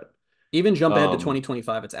regret. Even jump ahead to Um,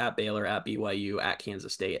 2025, it's at Baylor, at BYU, at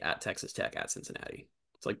Kansas State, at Texas Tech, at Cincinnati.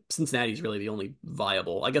 It's like Cincinnati's really the only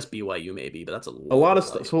viable. I guess BYU maybe, but that's a a lot long of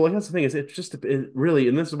stuff. flight. So like that's the thing is it really,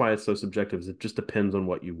 and this is why it's so subjective. Is it just depends on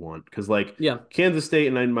what you want? Because like Yeah. Kansas State,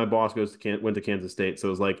 and my boss went to Kansas State, so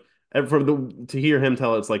it was like for the to hear him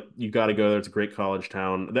tell it's like you got to go there. It's a great college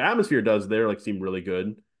town. The atmosphere does there like seem really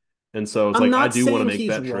good, and so it's I'm like I not do want to saying make he's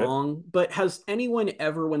that trip. wrong, but has anyone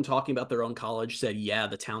ever, when talking about their own college, said, yeah,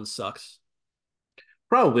 the town sucks?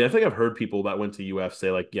 Probably, I think I've heard people that went to UF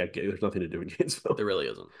say like, yeah, there's nothing to do in Gainesville. There really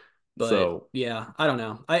isn't. But So yeah, I don't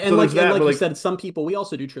know. I so there's and that, like but you like said, some people we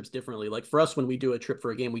also do trips differently. Like for us, when we do a trip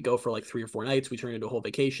for a game, we go for like 3 or 4 nights. We turn it into a whole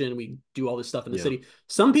vacation. We do all this stuff in the yeah. city.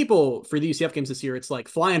 Some people for the UCF games this year, it's like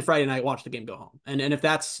fly in Friday night, watch the game, go home. And if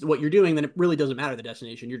that's what you're doing, then it really doesn't matter the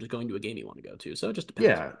destination. You're just going to a game you want to go to. So it just depends.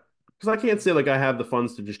 Yeah. Because I can't say like I have the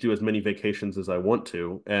funds to just do as many vacations as I want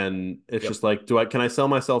to. And it's Yep. just like, can I sell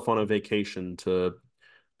myself on a vacation to,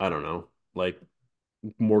 I don't know, like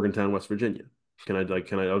Morgantown, West Virginia? I'll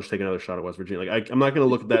just take another shot at West Virginia. I'm not going to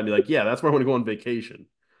look at that and be like, yeah, that's where I want to go on vacation.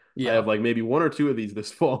 I Yeah. have like maybe one or two of these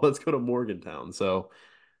this fall. Let's go to Morgantown. So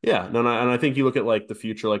yeah, no, and I think you look at like the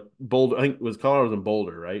future, like Boulder. I think it was Colorado's in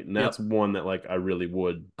Boulder, right? And that's Yep. one that like I really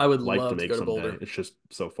would I would like to love to make go to someday. Boulder. It's just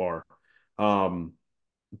so far. Um,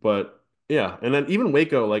 but yeah, and then even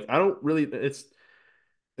Waco, like I don't really. It's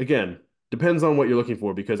again depends on what you're looking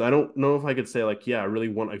for because I don't know if I could say like yeah, I really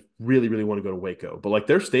want to go to Waco, but like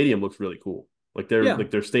their stadium looks really cool. Yeah.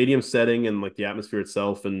 Their stadium setting and like the atmosphere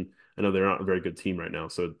itself, and I know they're not a very good team right now,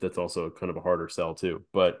 so that's also kind of a harder sell too.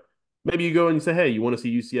 But maybe you go and you say, hey, you want to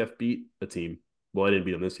see UCF beat a team? Well, I didn't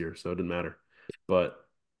beat them this year, so it didn't matter. But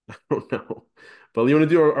I don't know. But you want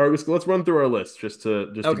to do let's run through our list just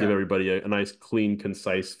to give Okay. everybody a nice, clean,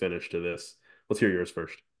 concise finish to this. Let's hear yours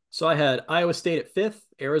first. So I had Iowa State at fifth,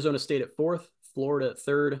 Arizona State at fourth, Florida at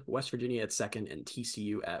third, West Virginia at second, and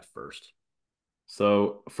TCU at first.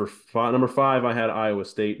 So for number 5, I had Iowa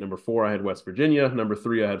State. Number 4, I had West Virginia. Number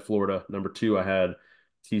 3, I had Florida. Number 2, I had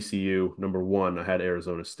TCU. Number 1, I had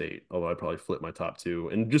Arizona State. Although I'd probably flip my top 2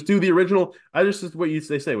 and just do the original. They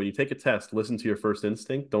say when you take a test, listen to your first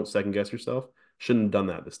instinct. Don't second guess yourself. Shouldn't have done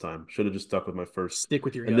that this time. Should have just stuck with my first Stick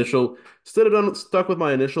with your gut. initial. Instead of stuck with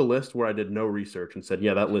my initial list where I did no research and said,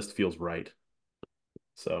 yeah, that list feels right.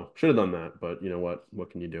 So should have done that, but you know what? What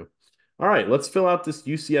can you do? All right, let's fill out this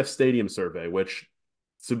UCF Stadium survey, which,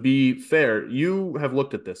 to be fair, you have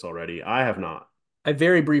looked at this already. I have not. I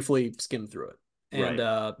very briefly skimmed through it. And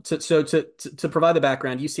Right. to provide the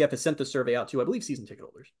background, UCF has sent the survey out to, I believe, season ticket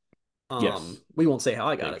holders. Yes. We won't say how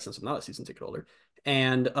I I got it think. since I'm not a season ticket holder.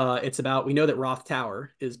 And it's about we know that Roth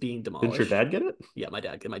Tower is being Didn't your demolished. dad get it? Yeah, my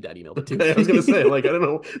dad emailed it to Okay, I was gonna say, like, I me. don't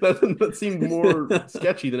know. That seemed more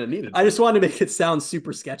sketchy than it needed I to. just wanted to make it sound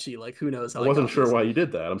super sketchy. Like, who knows I how I wasn't got sure this? why you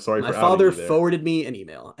did that. I'm sorry My for outing father you there. forwarded me an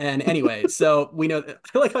email. And anyway, so we know,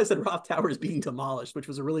 I like how I said Roth Tower is being demolished, which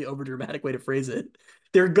was a really overdramatic way to phrase it.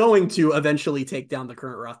 They're going to eventually take down the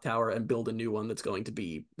current Roth Tower and build a new one that's going to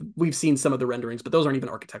be, we've seen some of the renderings, but those aren't even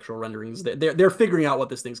architectural renderings. They're figuring out what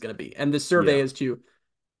this thing's going to be. And this survey Yeah. is to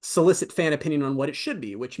solicit fan opinion on what it should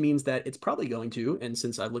be, which means that it's probably going to, and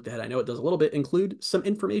since I've looked ahead, I know it does a little bit, include some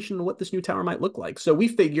information on what this new tower might look like. So we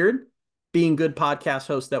figured, being good podcast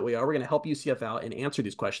hosts that we are, we're going to help UCF out and answer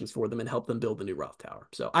these questions for them and help them build the new Roth Tower.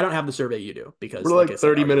 So I don't have the survey you do because, We're like I like said,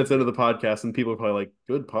 30 ours minutes into the podcast, and people are probably like,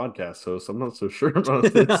 good podcast host. I'm not so sure about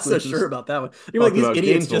not this. so They sure just about that one. You're like talked about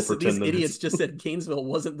Gainesville for 10 these idiots minutes. just said Gainesville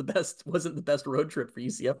wasn't the best road trip for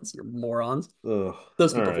UCF this year. Morons. Ugh.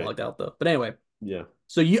 Those All people right. vlogged out though. But anyway, Yeah.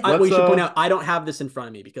 so Let's we should point out I don't have this in front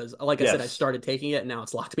of me because, like I said, I yes. started taking it and now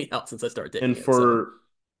it's locked me out since I started taking And it. So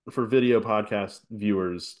for video podcast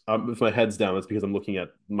viewers, if my head's down, it's because I'm looking at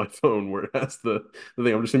my phone where it has the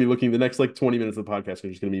thing. I'm just gonna be looking the next like 20 minutes of the podcast. Are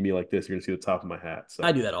just gonna be me like this. You're gonna see the top of my hat. I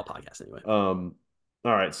So, do that all podcasts anyway. all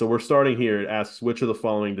right. So we're starting here. It asks which of the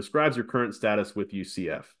following describes your current status with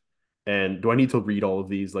UCF. And do I need to read all of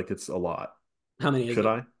these? Like it's a lot. How many is Should it?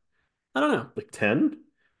 I? I don't know. Like 10?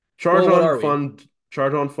 Well, what are we?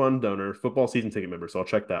 Charge on fund donor, football season ticket member. So I'll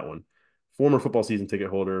check that one. Former football season ticket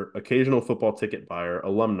holder, occasional football ticket buyer,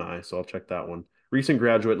 alumni. So I'll check that one. Recent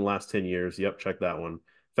graduate in the last 10 years. Yep, check that one.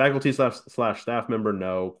 Faculty slash staff member,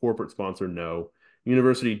 no. Corporate sponsor, no.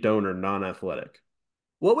 University donor, non-athletic.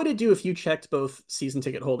 What would it do if you checked both season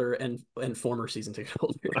ticket holder and former season ticket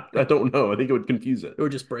holder? I don't know. I think it would confuse it. It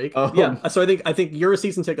would just break. Yeah. Um, So I think you're a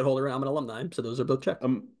season ticket holder and I'm an alumni. So those are both checked.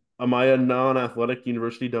 am I a non-athletic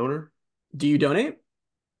university donor? Do you donate?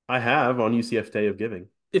 I have on UCF Day of Giving.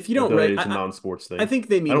 If you I've don't rate, donated to non-sports I things. think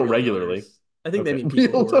they I mean don't real regularly. donors. I think they Okay. mean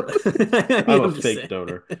people who are. I I'm mean, a I'm just fake saying.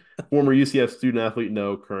 donor. Former UCF student athlete,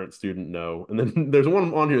 no. Current student, no. And then there's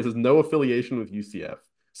one on here that says no affiliation with UCF.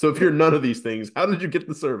 So if you're none of these things, how did you get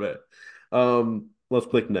the survey? Let's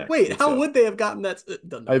click next. Wait, Let's how go. would they have gotten that?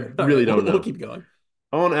 Doesn't I matter. All really right, don't we'll know. keep going.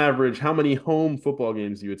 On average, how many home football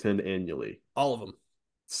games do you attend annually? All of them.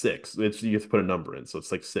 6. You have to put a number in, so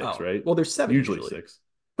it's like 6, Oh, right? well, there's 7 Usually usually. 6.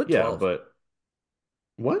 Put Yeah, 12. but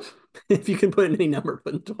what? If you can put in any number,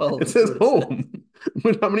 put in 12. It And see says what it home.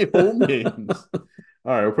 How many home games? says.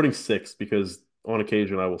 All right, we're putting 6 because on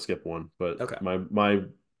occasion I will skip one, but Okay. my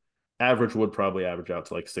average would probably average out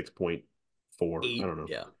to like 6.4. I 8. don't know.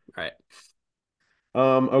 Yeah. All right.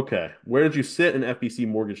 Okay. Where did you sit in FBC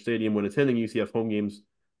Mortgage Stadium when attending UCF home games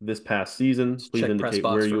this past season? Just Please check press indicate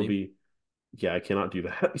where box for you'll me. be. Yeah, I cannot do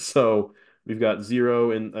that. So we've got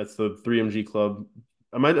 0, and that's the 3MG Club.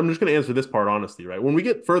 I'm just going to answer this part honestly, right? When we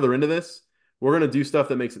get further into this, we're going to do stuff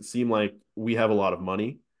that makes it seem like we have a lot of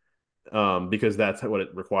money, because that's what it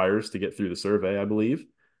requires to get through the survey, I believe.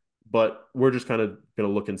 But we're just kind of going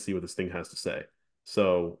to look and see what this thing has to say.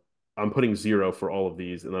 So I'm putting 0 for all of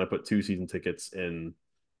these, and then I put 2 season tickets in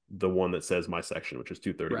the one that says my section, which is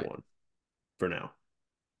 231 Right. for now.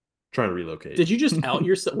 Trying to relocate. Did you just out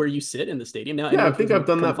your where you sit in the stadium? Now Yeah, I anyone think I've can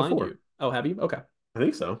done come that find before. you. Oh, have you? Okay. I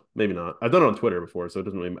think so. Maybe not. I've done it on Twitter before, so it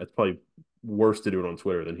doesn't really. It's probably worse to do it on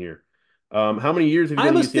Twitter than here. How many years have you I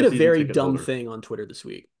been a almost did UCF a season very ticket dumb holder? thing on Twitter this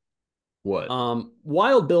week. What?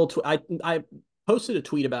 Wild Bill, I posted a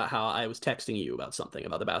tweet about how I was texting you about something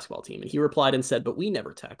about the basketball team, and he replied and said, "But we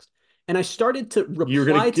never text." And I started to You're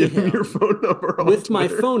gonna reply to give him your him phone number on with my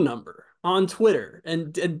Twitter? phone number on Twitter,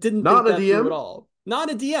 and didn't think Not a that through at DM? all.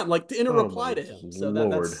 Not a DM, like in a Oh reply my to him. So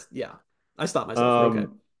Lord. that's yeah. I stopped myself. We're okay.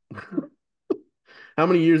 Um, how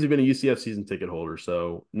many years have you been a UCF season ticket holder?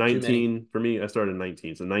 So Too many. 19 for me. I started in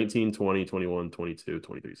 19. So 19, 20, 21, 22,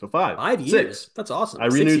 23. So 5, 5 years. 6. That's I awesome.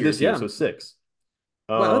 Six renewed years. this year, Yeah. so 6.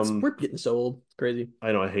 Wow, that's Um, we're getting so old. It's crazy.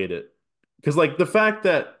 I know I hate it because like the fact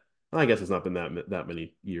that I guess it's not been that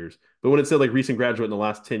many years, but when it said like recent graduate in the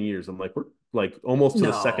last 10 years, I'm like we're like almost to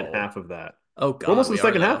the second No. half of that. Oh We're God, almost to we the are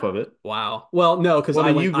second half though. of it. Wow. Well, no, because Well,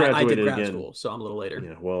 I mean, you I did graduated grad again. school, so I'm a little later.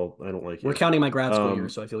 Yeah, well, I don't like We're you. counting my grad school year, Um,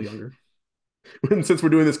 so I feel younger. and since we're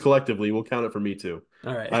doing this collectively, we'll count it for me too.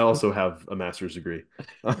 All right. I also have a master's degree.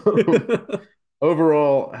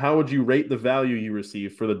 Overall, how would you rate the value you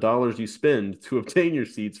receive for the dollars you spend to obtain your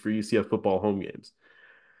seats for UCF football home games?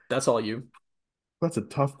 That's all you. That's a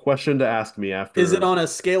tough question to ask me Is it after on a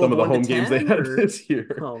scale some of of the one to home games they 10 had or this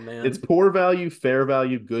year. oh It's man. poor value, fair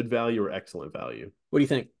value, good value, or excellent value. What do you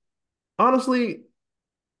think? Honestly,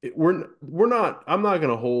 we're not. I'm not going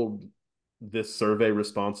to hold this survey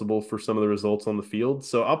responsible for some of the results on the field.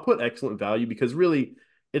 So I'll put excellent value because really,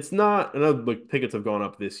 it's not. I know like tickets have gone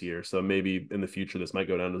up this year, so maybe in the future this might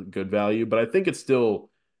go down to good value. But I think it's still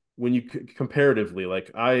when you comparatively,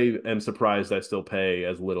 like I am surprised I still pay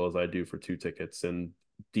as little as I do for 2 tickets and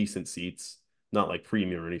decent seats, not like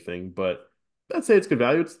premium or anything, but I'd say it's good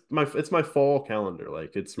value. It's my fall calendar.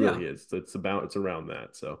 Like it's Yeah. really is. It's around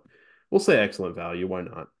that. So we'll say excellent value. Why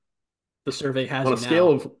not? The survey has On a you scale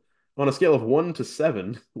now. of on a scale of 1 to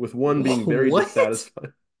 7, with one being very What?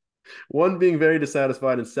 dissatisfied, one being very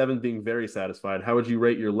dissatisfied and 7 being very satisfied, how would you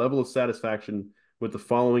rate your level of satisfaction with the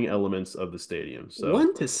following elements of the stadium? So,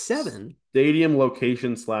 1 to 7. stadium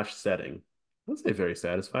location slash setting. Let's say very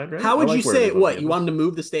satisfied, right? How I would you like where it say is on what? You want campus. them to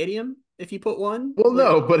move the stadium if you put one? Well, Like,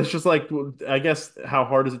 no, but it's just like I guess how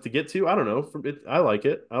hard is it to get to? I don't know. I like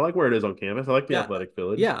it. I like where it is on campus. I like the yeah. athletic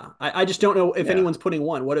village. Yeah. I just don't know if Yeah. anyone's putting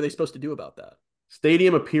one. What are they supposed to do about that?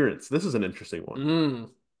 Stadium appearance. This is an interesting one.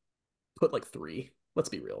 Put like 3. Let's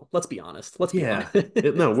be real. Let's be honest. Let's be Yeah.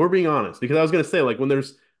 honest. No, we're being honest because I was gonna say like when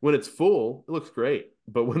it's full, it looks great,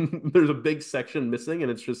 but when there's a big section missing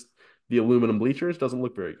and it's just the aluminum bleachers, doesn't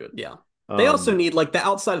look very good. Yeah. They also Um, need like the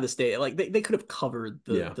outside of the state. Like they could have covered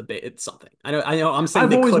yeah, it's something. I know I'm saying I've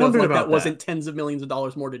they always could have wondered like that about wasn't that. tens of millions of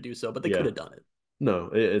dollars more to do so, but they could Yeah, have done it. no,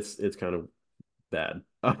 it's kind of bad.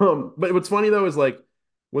 But what's funny though is like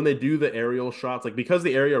when they do the aerial shots, like because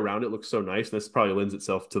the area around it looks so nice, and this probably lends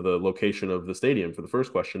itself to the location of the stadium for the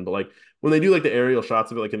first question. But like when they do like the aerial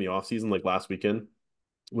shots of it, like in the off season, like last weekend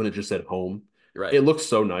when it just said home, Right. it looks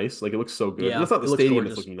so nice. Like it looks so good. And Yeah, it's not it the looks stadium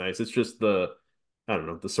that's gorgeous. looking nice. It's just the I don't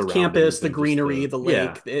know, the Campus, surroundings the and just greenery, the the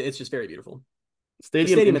yeah. lake. It's just very beautiful. The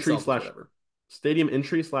Stadium stadium entry itself is slash whatever. stadium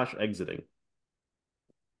entry slash exiting.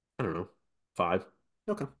 I don't know. 5,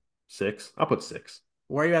 Okay. 6. I'll put 6.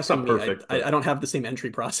 Why are you It's not asking me? perfect, I but don't have the same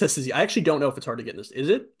entry process as you. I actually don't know if it's hard to get in this. Is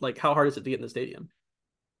it? Like how hard is it to get in the stadium?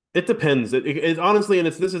 it depends. It honestly, and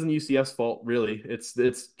this isn't UCF's fault, really. It's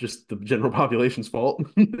just the general population's fault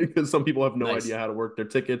because some people have no Nice. idea how to work their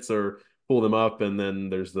tickets or pull them up, and then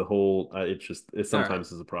there's the whole. It All right.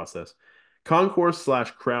 sometimes is a process. Concourse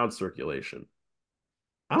slash crowd circulation.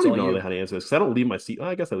 I It's don't all even know you. how to answer this because I don't leave my seat. Well,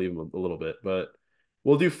 I guess I leave them a little bit, but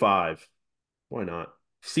we'll do 5. Why not?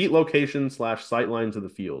 Seat location slash sight lines of the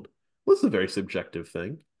field. Well, this is a very subjective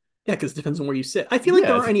thing. Yeah, because it depends on where you sit. I feel like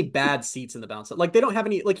there Yeah, aren't any bad seats in the bounce. Like they don't have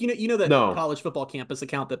any. Like you know that no, college football campus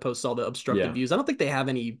account that posts all the obstructed yeah, views. I don't think they have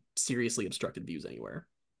any seriously obstructed views anywhere.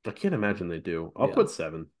 I can't imagine they do. I'll Yeah. put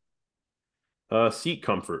 7. Seat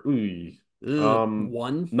comfort. Ooh, Ugh,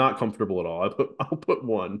 1. not comfortable at all. I'll put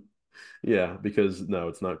 1. Yeah, because no,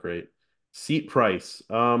 it's not great. Seat price.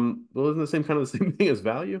 Well, isn't the same kind of the same thing as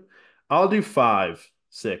value? I'll do 5,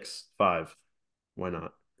 6, 5. Why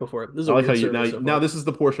not? Go for it. This is I a like how weird you survey so now far. this is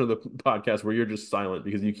the portion of the podcast where you're just silent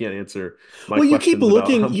because you can't answer my Well, questions about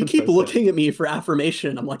how you much I keep say. looking at me for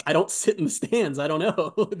affirmation. I'm like, I don't sit in the stands. I don't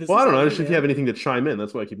know. This Well, I is don't on know. you, Just if you have man. anything to chime in,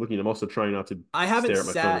 that's why I keep looking. I'm also trying not to I haven't stare at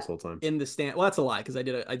my phone this sat whole time. in the stand. Well, that's a lie because I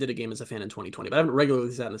did a game as a fan in 2020, but I haven't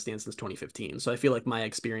regularly sat in the stand since 2015. So I feel like my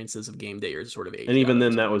experiences of game day are sort of And aged out even at then,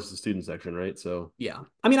 this that point. was the student section, right? So Yeah,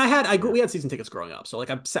 I mean, yeah. we had season tickets growing up, so like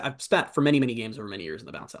I've sat for many games over many years in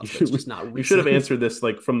the bounce house, but it's just not You should have recent. answered this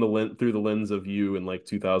like from through the lens of you in like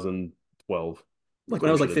 2012. Like That's when what I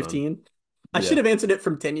you was like should have done. 15. I should Yeah. have answered it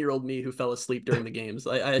from 10-year-old me who fell asleep during the games.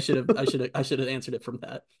 I should have answered it from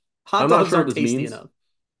that. Hot I'm not dogs sure what aren't this tasty means. enough.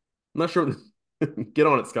 I'm not sure what this... Get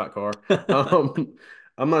on it, Scott Carr.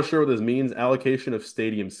 I'm not sure what this means. Allocation of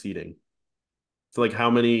stadium seating. So like how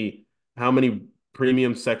many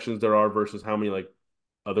premium sections there are versus how many like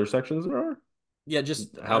other sections there are? Yeah,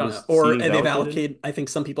 just I How don't know. this Or seating's they've allocated? allocated. I think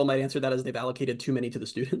some people might answer that as they've allocated too many to the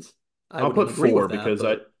students. I I'll wouldn't put agree with 4 that, because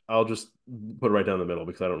but I'll just put it right down the middle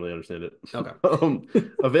because I don't really understand it. okay.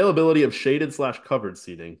 Availability of shaded/covered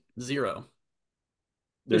seating. Zero.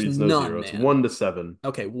 There's There's no none, 0. It's man. 1 to 7.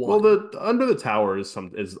 Okay, Well, one. the under the tower is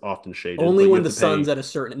often shaded, Only but you when have the to sun's pay at a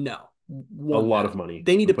certain no. a One, lot of man. money.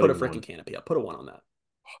 They need I'm to put a putting freaking 1. canopy up. Put a one on that.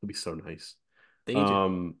 Oh, that'd be so nice. They need to.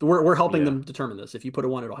 Um, We're helping yeah. them determine this. If you put a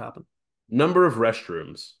one, it'll happen. Number of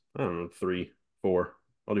restrooms. I don't know, 3, 4.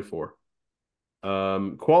 I'll do 4.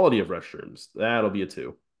 Quality of restrooms. That'll be a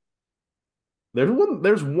 2.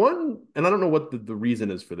 There's one, and I don't know what the reason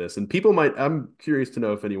is for this. And I'm curious to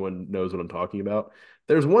know if anyone knows what I'm talking about.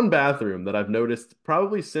 There's one bathroom that I've noticed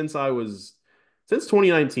probably since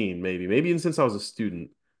 2019, maybe even since I was a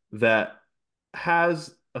student, that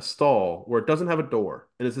has a stall where it doesn't have a door,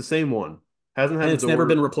 and it's the same one. Hasn't And had a it's never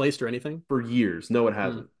been door replaced or anything. for years. No, it Hmm.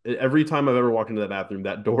 hasn't. Every time I've ever walked into that bathroom,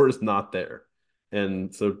 that door is not there.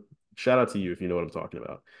 And so shout out to you if you know what I'm talking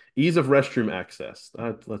about. Ease of restroom access.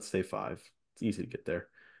 Let's say 5. It's easy to get there.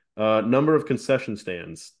 Number of concession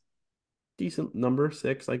stands. Decent number,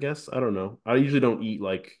 6, I guess. I don't know. I usually don't eat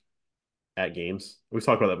like at games. We've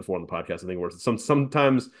talked about that before on the podcast. I think where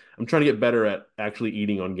sometimes I'm trying to get better at actually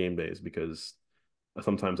eating on game days because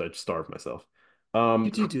sometimes I starve myself. You Um,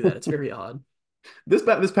 do that. It's very odd. this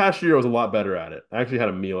past year I was a lot better at it. I actually had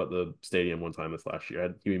a meal at the stadium one time this last year. I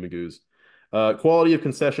had Huey Magoo's. Quality of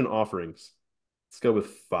concession offerings. Let's go with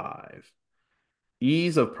 5.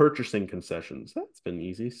 Ease of purchasing concessions. That's been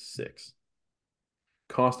easy. 6.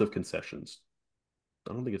 Cost of concessions.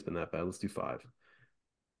 I don't think it's been that bad. Let's do 5.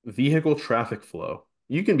 Vehicle traffic flow.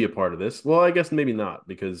 You can be a part of this. Well, I guess maybe not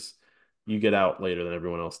because you get out later than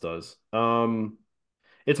everyone else does.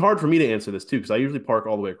 It's hard for me to answer this too because I usually park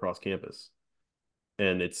all the way across campus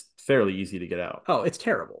and it's fairly easy to get out. Oh, it's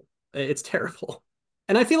terrible. It's terrible.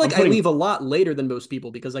 And I feel I'm like I leave putting a lot later than most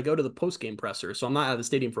people because I go to the post game presser, so I'm not out of the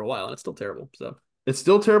stadium for a while, and it's still terrible. So It's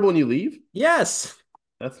still terrible when you leave. yes,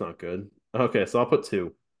 That's not good. Okay, so I'll put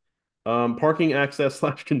 2. Parking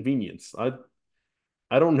access/convenience.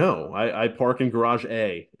 I don't know. I park in garage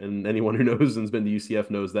A, and anyone who knows and's been to UCF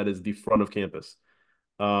knows that is the front of campus.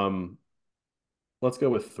 Um, let's go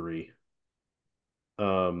with 3.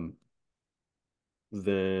 Um,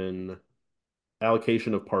 then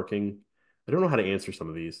allocation of parking. I don't know how to answer some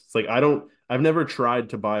of these. It's like I've never tried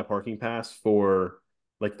to buy a parking pass for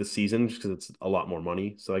like the season just because it's a lot more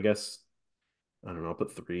money. So I guess I don't know. I'll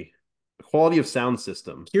put 3. Quality of sound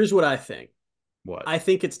system. here's what I think. What? I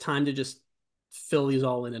think it's time to just fill these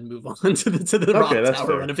all in and move on to the Okay, Roth that's Tower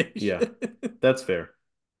fair. Yeah, renovation. that's fair.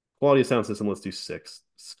 Quality of sound system, let's do 6.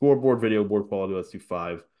 Scoreboard video board quality, let's do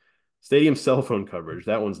 5. Stadium cell phone coverage,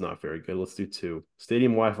 that one's not very good. Let's do 2.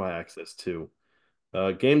 Stadium Wi-Fi access, 2.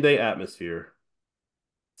 Game day atmosphere,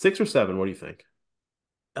 6 or 7, what do you think?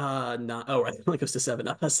 Not oh right, it only goes to 7,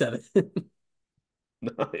 not 7.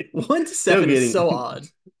 Nice. 1 to 7 is so Tailgating, odd.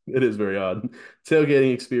 it is very odd.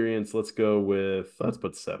 Tailgating experience, let's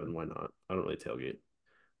put 7, why not? I don't really tailgate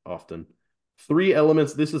often. 3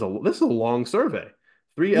 elements, this is a long survey.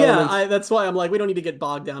 3 Yeah, elements that's why I'm like, we don't need to get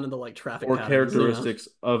bogged down into like traffic or patterns, you know. characteristics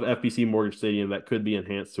of FBC Mortgage Stadium that could be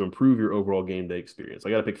enhanced to improve your overall game day experience. I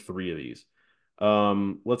got to pick 3 of these.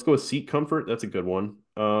 Let's go with seat comfort. That's a good one.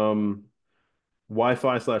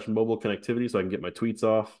 Wi-Fi/mobile connectivity so I can get my tweets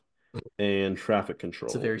off, and traffic It's a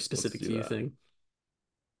control. very Let's specific do to you that. thing.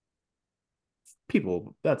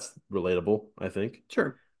 That's relatable, I think.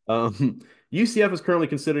 Sure. UCF is currently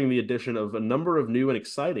considering the addition of a number of new and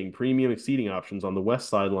exciting premium seating options on the west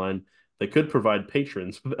sideline that could provide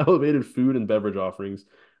patrons with elevated food and beverage offerings,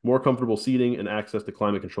 more comfortable seating, and access to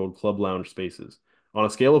climate-controlled club lounge spaces. On a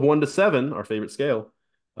scale of 1 to 7, our favorite scale,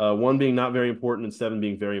 1 being not very important and 7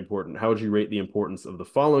 being very important. How would you rate the importance of the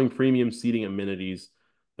following premium seating amenities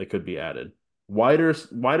that could be added?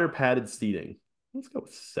 Wider padded seating. Let's go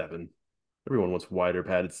with 7. Everyone wants wider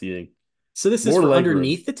padded seating. So this is More for leg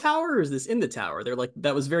underneath room. the tower, or is this in the tower? They're like,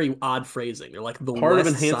 that was very odd phrasing. They're like the Part of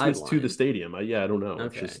west enhancements to sideline. the stadium. I don't know.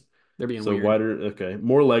 It's Okay. just They're being so weird. wider. Okay,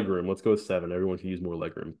 more leg room. Let's go with 7. Everyone can use more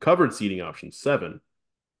leg room. Covered seating options 7.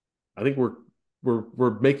 I think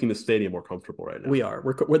we're making the stadium more comfortable right now. We are.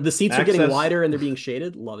 The seats are getting wider and they're being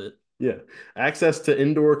shaded. Love it. Yeah. Access to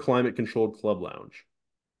indoor climate controlled club lounge.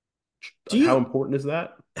 How important is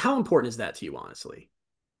that? How important is that to you, honestly?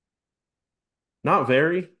 Not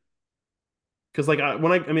very. Because like I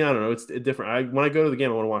don't know, it's different. When I go to the game,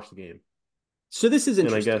 I want to watch the game. So this is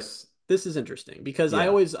interesting. And I guess this is interesting because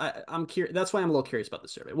yeah. I'm curious. That's why I'm a little curious about the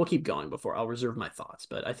survey. We'll keep going before I'll reserve my thoughts,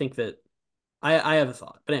 but I think that I have a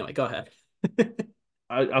thought. But anyway, go ahead.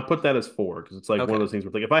 I'll put that as 4 because it's like one of those things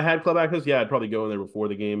where like if I had club access, yeah, I'd probably go in there before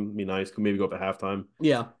the game. It'd be nice. Could maybe go up at halftime.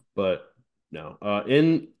 Yeah. But no.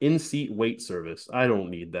 In-seat wait service. I don't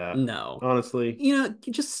need that. No. Honestly. You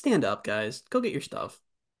just stand up, guys. Go get your stuff.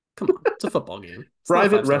 Come on. It's a football game. It's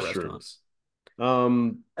private restrooms.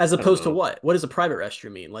 As opposed to what? What does a private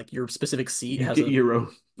restroom mean? Like your specific seat has your own.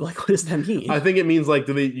 Like, what does that mean? I think it means like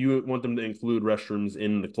you want them to include restrooms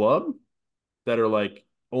in the club that are like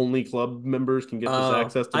only club members can get this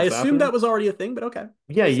access to. I assumed that was already a thing, but okay.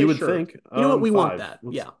 Yeah, you would think. You know what? We 5. want that.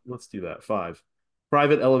 Let's do that. 5.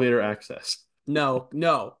 Private elevator access. No.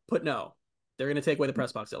 Put no. They're gonna take away the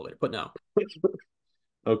press box elevator. Put no.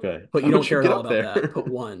 Okay. But you don't care at all about that. Put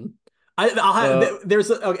 1. I'll have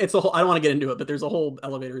it's a whole. I don't want to get into it, but there's a whole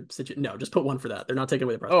elevator situation. No, just put 1 for that. They're not taking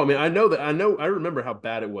away the press. Oh, I mean, I remember how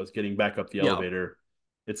bad it was getting back up the elevator.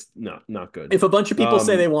 It's not good. If a bunch of people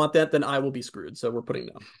say they want that, then I will be screwed. So we're putting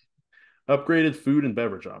no. Upgraded food and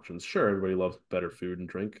beverage options. Sure, everybody loves better food and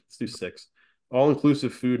drink. Let's do 6.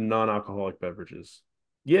 All-inclusive food and non-alcoholic beverages.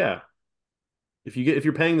 Yeah. If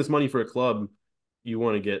you're paying this money for a club, you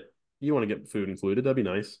want to get food included. That'd be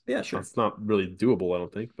nice. Yeah, sure. It's not really doable, I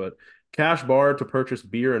don't think, but cash bar to purchase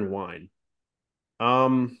beer and wine. I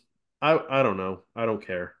don't know. I don't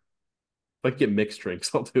care. If I could get mixed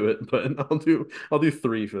drinks, I'll do it, but I'll do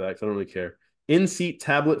 3 for that because I don't really care. In-seat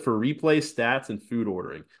tablet for replay, stats, and food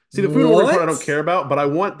ordering. See, the food ordering part I don't care about, but I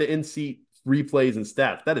want the in-seat replays and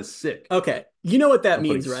stats. That is sick. Okay. You know what that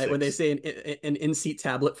means, right? 6. When they say an in-seat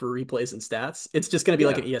tablet for replays and stats, it's just going to be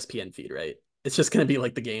like an ESPN feed, right? It's just going to be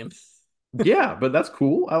like the game. Yeah, but that's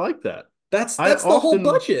cool. I like that. That's the whole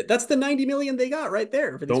budget. That's the 90 million they got right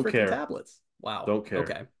there for these freaking tablets. Wow. Don't care.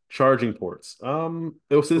 Okay. Charging ports.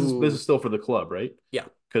 This is still for the club, right? Yeah.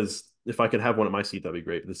 Because if I could have one at my seat, that'd be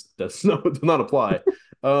great. This does not apply.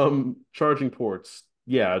 Charging ports.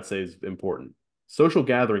 Yeah, I'd say is important. Social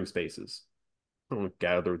gathering spaces. I don't want to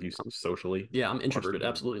gather with you socially. Yeah, I'm introverted.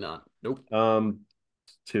 Absolutely not. Nope.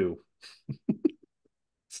 2.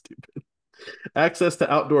 Stupid. Access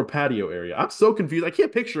to outdoor patio area. I'm so confused. I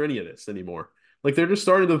can't picture any of this anymore. Like they're just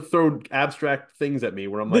starting to throw abstract things at me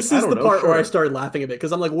where I'm like, this is the part where I started laughing a bit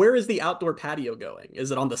because I'm like, where is the outdoor patio going? Is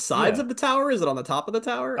it on the sides of the tower? Is it on the top of the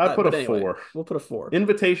tower? I put a 4. We'll put a 4.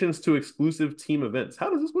 Invitations to exclusive team events.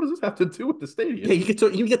 What does this have to do with the stadium? Yeah,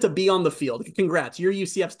 you get to be on the field. Congrats, you're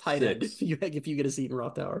UCF's tight end if you get a seat in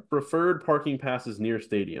Roth Tower. Preferred parking passes near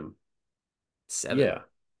stadium. 7. Yeah,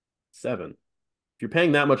 7. If you're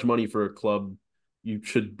paying that much money for a club, you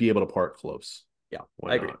should be able to park close. Yeah,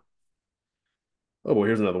 I agree. Oh, boy,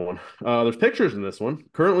 here's another one. There's pictures in this one.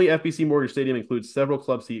 Currently, FBC Mortgage Stadium includes several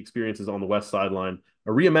club seat experiences on the west sideline.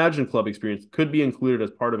 A reimagined club experience could be included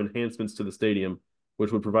as part of enhancements to the stadium,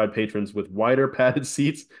 which would provide patrons with wider padded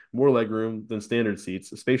seats, more legroom than standard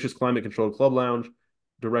seats, a spacious climate-controlled club lounge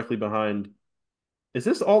directly behind. Is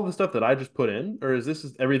this all the stuff that I just put in, or is this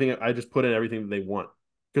everything I just put in everything that they want?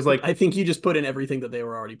 Because I think you just put in everything that they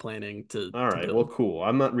were already planning to. All right, well, cool.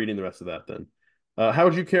 I'm not reading the rest of that then. How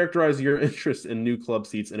would you characterize your interest in new club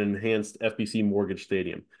seats in an enhanced FBC Mortgage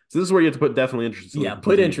Stadium? So this is where you have to put definitely interested. So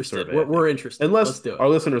put interested. Survey, we're interested. Unless our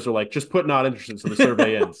listeners are like, just put not interested, so the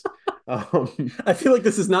survey ends. I feel like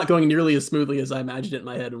this is not going nearly as smoothly as I imagined it in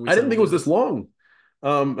my head. I didn't think it was this long.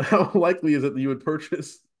 How likely is it that you would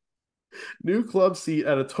purchase new club seat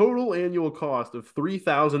at a total annual cost of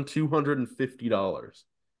 $3,250?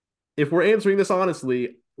 If we're answering this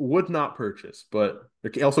honestly, would not purchase, but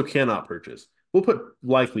also cannot purchase. We'll put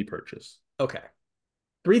likely purchase. Okay.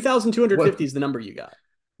 3,250 is the number you got.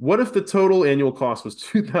 What if the total annual cost was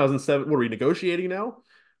 2,007? What are we negotiating now?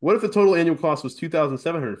 What if the total annual cost was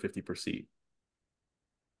 2,750 per seat?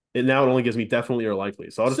 It only gives me definitely or likely.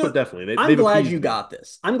 So I'll just put definitely. I'm glad you got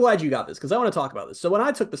this. I'm glad you got this because I want to talk about this. So when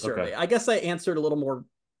I took the survey, I guess I answered a little more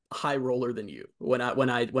high roller than you when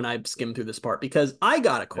I skimmed through this part, because I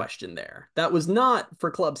got a question there that was not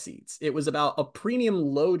for club seats. It was about a premium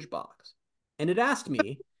loge box, and it asked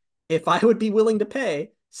me if I would be willing to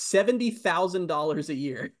pay $70,000 a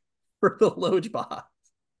year for the loge box.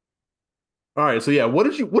 All right, so yeah, what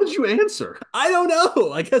did you answer? I don't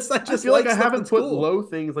know. I guess I I just feel like like I stuff haven't that's put cool. low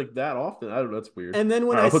things like that often. I don't know. That's weird. And then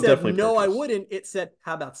when All right, I I'll put said definitely no, I purchase. wouldn't, it said,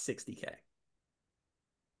 how about 60K?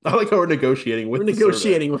 I like how we're negotiating We're with the survey.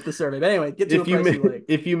 negotiating with the survey. But anyway, get to a price you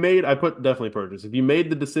like. I put definitely purchase. If you made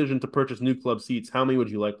the decision to purchase new club seats, how many would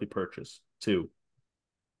you likely purchase? Two.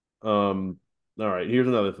 All right, here's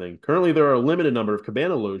another thing. Currently, there are a limited number of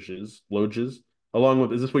cabana loges, along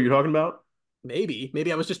with, is this what you're talking about? Maybe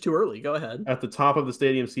I was just too early. Go ahead. At the top of the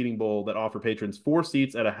stadium seating bowl that offer patrons 4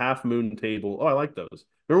 seats at a half moon table. Oh, I like those.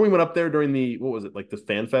 Remember we went up there during what was it, like the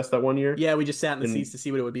fan fest that one year? Yeah, we just sat in the And seats to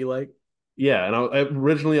see what it would be like. yeah, and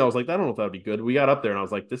originally I was like, I don't know if that would be good. We got up there and I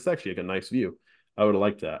was like, this is actually like a nice view. I would have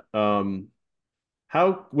liked that.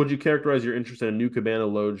 How would you characterize your interest in a new cabana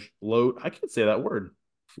loge? I can't say that word.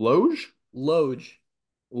 Loge? Loge.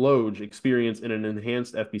 Loge experience in an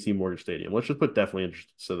enhanced FBC Mortgage Stadium. Let's just put definitely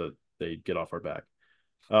interested so that they get off our back.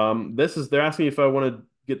 They're asking me if I want to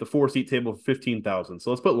get the 4-seat table for 15,000. So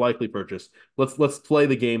let's put likely purchase. Let's play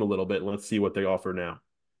the game a little bit and let's see what they offer now.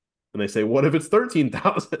 And they say, what if it's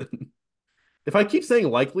 13,000? If I keep saying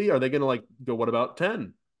likely, are they going to like go, what about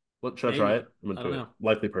 10? Should I try it? I'm going I to don't do it. know.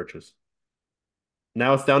 Likely purchase.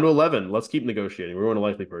 Now it's down to 11. Let's keep negotiating. We're going to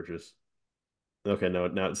likely purchase. Okay, no,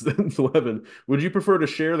 now it's 11. Would you prefer to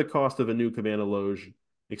share the cost of a new Cabana Loge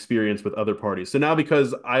experience with other parties? So now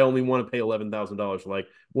because I only want to pay $11,000, like,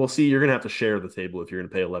 well, see, you're gonna have to share the table if you're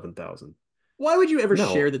gonna pay 11,000. Why would you ever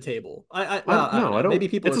share No, the table? Well, I don't no, I know. Maybe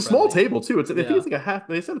don't. people It's are a small friendly. table too. I think Yeah. it's like a half.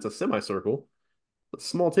 They said it's a semicircle. It's a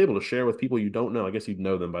small table to share with people you don't know. I guess you'd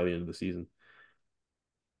know them by the end of the season.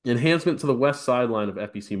 Enhancement to the west sideline of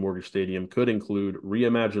FBC Mortgage Stadium could include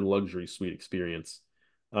reimagined luxury suite experience.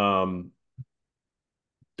 Um,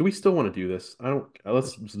 do we still want to do this? I don't.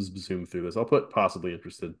 Let's zoom through this. I'll put possibly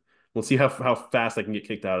interested. We'll see how fast I can get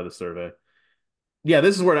kicked out of the survey. Yeah,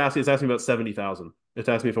 this is where it's asking about 70,000. It's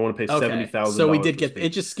asking me if I want to pay seventy Okay. thousand So we dollars did for get it.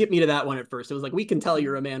 suite. Just skipped me to that one at first. It was like, we can tell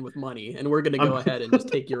you're a man with money, and we're gonna go I'm ahead and just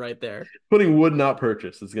take you right there. putting would not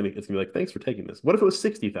purchase. It's gonna be like, thanks for taking this. What if it was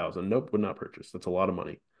 60,000? Nope, would not purchase. That's a lot of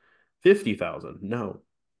money. 50,000. No.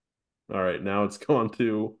 All right, now it's gone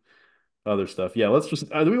to other stuff. Yeah, let's just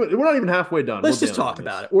we're not even halfway done. We're Let's just bailing on talk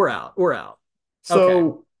about this. it. We're out. We're out. Okay.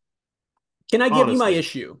 So Can I give you my honestly,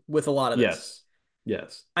 issue with a lot of this? yes.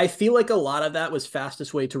 Yes. I feel like a lot of that was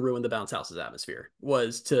fastest way to ruin the bounce house's atmosphere,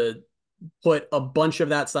 was to put a bunch of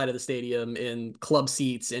that side of the stadium in club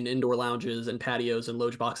seats and indoor lounges and patios and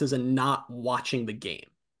loge boxes and not watching the game.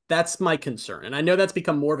 That's my concern. And I know that's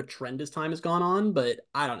become more of a trend as time has gone on, but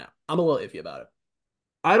I don't know. I'm a little iffy about it.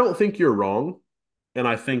 I don't think you're wrong. And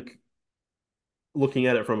I think looking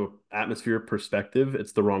at it from an atmosphere perspective,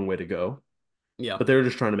 it's the wrong way to go. Yeah. But they're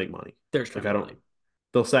just trying to make money. There's trying Like I to don't money.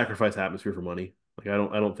 they'll sacrifice atmosphere for money. Like I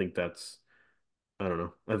don't think that's I don't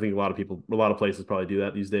know. I think a lot of places probably do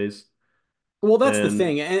that these days. Well, that's the And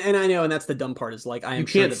thing. And I know, and that's the dumb part, is like, I you am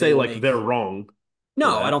sure can't that they say will like they're make. wrong for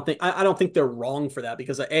No, I don't that. think I don't think they're wrong for that,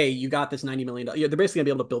 because A, you got this $90 million. Yeah, they're basically gonna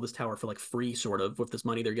be able to build this tower for like free, sort of, with this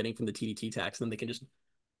money they're getting from the TDT tax. And then they can just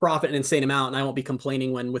profit an insane amount. And I won't be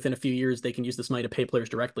complaining when within a few years they can use this money to pay players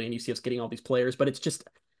directly, and UCF's getting all these players. But it's just,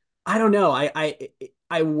 I don't know.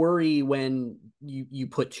 I worry when you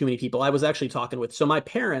put too many people. I was actually talking with, so my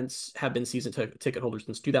parents have been season ticket holders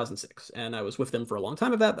since 2006, and I was with them for a long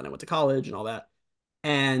time of that. Then I went to college and all that.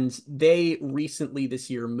 And they recently this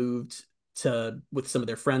year moved to with some of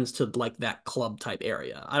their friends to like that club type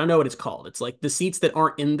area. I don't know what it's called. It's like the seats that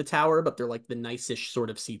aren't in the tower, but they're like the nice-ish sort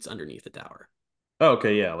of seats underneath the tower. Oh,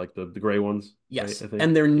 okay, yeah, like the gray ones, right? Yes. I think.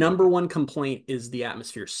 And their Yeah, number okay. one complaint is the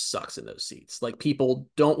atmosphere sucks in those seats. Like, people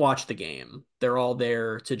don't watch the game. They're all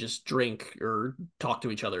there to just drink or talk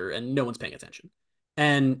to each other, and no one's paying attention.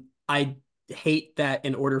 And I hate that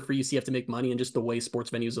in order for UCF to make money and just the way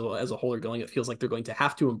sports venues as a whole are going, it feels like they're going to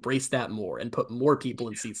have to embrace that more and put more people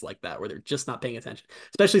in seats like that where they're just not paying attention,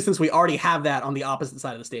 especially since we already have that on the opposite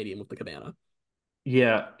side of the stadium with the cabana.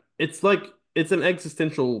 Yeah, it's like it's an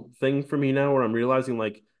existential thing for me now where I'm realizing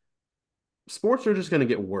like sports are just going to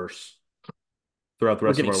get worse throughout the We're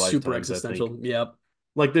rest of getting our super lifetimes, I think. existential. Yep.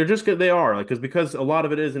 Like they're just they are like because a lot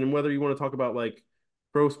of it is, and whether you want to talk about like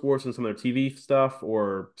pro sports and some of their TV stuff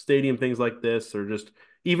or stadium things like this, or just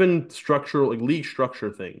even structural like league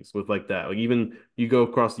structure things with like that. Like even you go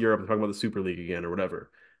across Europe and talk about the Super League again or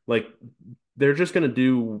whatever. Like they're just gonna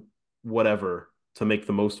do whatever to make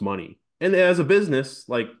the most money. And as a business,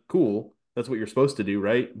 like cool, That's what you're supposed to do,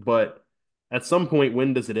 right? But at some point,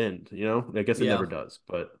 when does it end? I guess it Yeah. never does.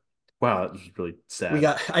 But wow, that was really sad.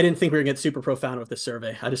 I didn't think we were gonna get super profound with this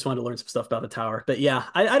survey. I just wanted to learn some stuff about the tower. But yeah,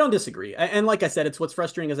 I don't disagree. And like I said, it's what's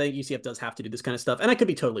frustrating is I think UCF does have to do this kind of stuff. And I could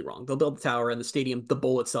be totally wrong. They'll build the tower and the stadium, the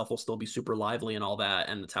bowl itself will still be super lively and all that,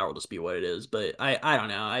 and the tower will just be what it is. But I don't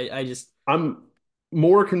know. I just I'm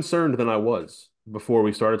more concerned than I was before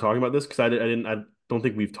we started talking about this because I don't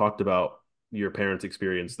think we've talked about your parents'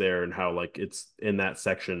 experience there and how like it's in that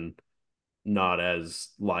section not as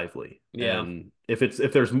lively. yeah. And if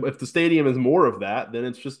the stadium is more of that, then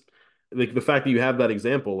it's just like the fact that you have that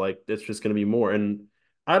example, like it's just going to be more. And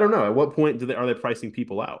I don't know at what point are they pricing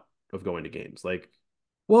people out of going to games? Like,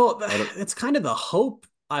 Well, it's kind of the hope.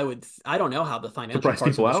 I don't know how the to financial price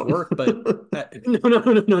parts of people this out. work, but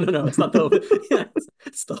no. It's not the hope. Yeah,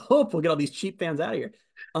 it's the hope. We'll get all these cheap fans out of here.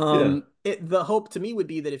 Yeah. The hope to me would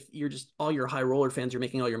be that if you're just all your high roller fans you're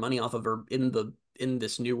making all your money off of are in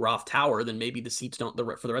this new Roth Tower, then maybe the seats don't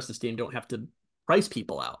for the rest of the stadium don't have to price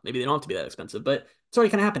people out. Maybe they don't have to be that expensive, but it's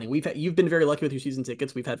already kind of happening. You've been very lucky with your season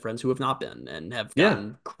tickets. We've had friends who have not been and have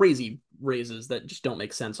gotten crazy raises that just don't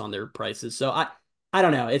make sense on their prices. So I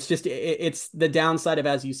don't know. It's just it's the downside of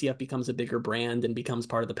as UCF becomes a bigger brand and becomes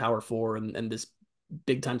part of the Power Four and this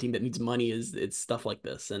big time team that needs money is it's stuff like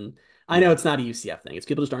this. And I know it's not a UCF thing. It's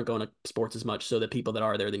people just aren't going to sports as much. So the people that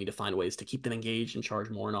are there, they need to find ways to keep them engaged and charge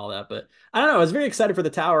more and all that. But I don't know. I was very excited for the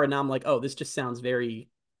tower, and now I'm like, oh, this just sounds very,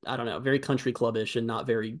 I don't know, very country clubbish and not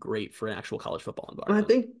very great for an actual college football environment. I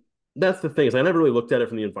think that's the thing is I never really looked at it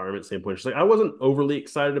from the environment standpoint. Just like I wasn't overly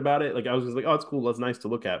excited about it. Like I was just like, oh, it's cool, that's nice to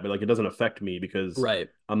look at, but like it doesn't affect me because right.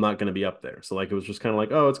 I'm not going to be up there. So like it was just kind of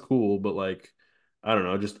like, oh, it's cool, but like I don't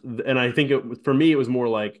know, just and I think for me it was more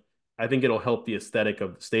like I think it'll help the aesthetic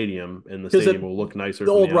of the stadium, and the stadium will look nicer.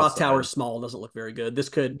 The old Roth outside. Tower small doesn't look very good. This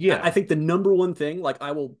could, yeah. I think the number one thing, like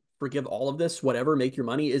I will forgive all of this, whatever, make your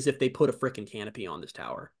money, is if they put a freaking canopy on this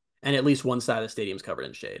tower. And at least one side of the stadium's covered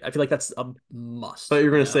in shade. I feel like that's a must. But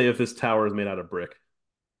you're going to say if this tower is made out of brick.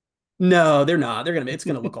 No, they're not. It's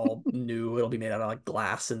going to look all new. It'll be made out of like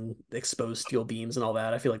glass and exposed steel beams and all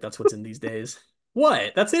that. I feel like that's what's in these days.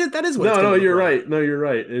 What? That's it. That is what. No, you're right. No, you're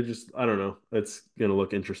right. It just, I don't know. It's going to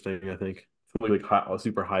look interesting, I think. It's like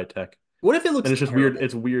super high tech. What if it looks? And it's just terrible? weird.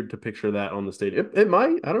 It's weird to picture that on the stadium. It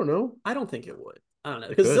might. I don't know. I don't think it would. I don't know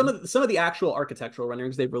because some of the actual architectural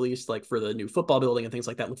renderings they've released, like for the new football building and things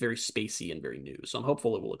like that, look very spacey and very new. So I'm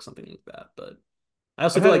hopeful it will look something like that. But I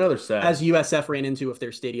also feel like as USF ran into with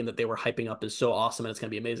their stadium that they were hyping up is so awesome and it's going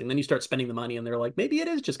to be amazing. Then you start spending the money and they're like, maybe it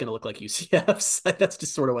is just going to look like UCF's. That's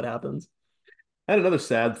just sort of what happens. I had another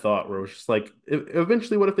sad thought where it was just like,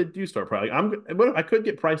 eventually, what if they do start pricing? I could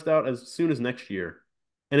get priced out as soon as next year.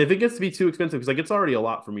 And if it gets to be too expensive, because like it's already a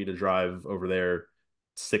lot for me to drive over there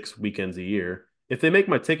 6 weekends a year. If they make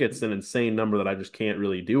my tickets an insane number that I just can't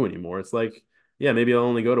really do anymore, it's like, yeah, maybe I'll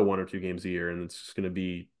only go to 1 or 2 games a year, and it's going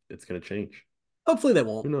to change. Hopefully they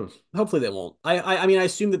won't. Who knows? Hopefully they won't. I mean, I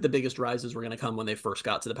assume that the biggest rises were going to come when they first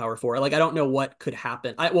got to the Power Four. Like, I don't know what could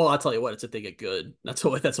happen. I'll tell you what, it's if they get good. That's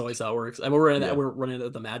always how it works. I mean, we're running into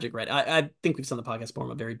the Magic, right? I think we've said on the podcast before,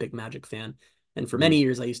 I'm a very big Magic fan. And for many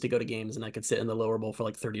years, I used to go to games and I could sit in the lower bowl for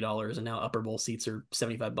like $30, and now upper bowl seats are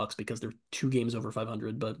 $75 because they're 2 games over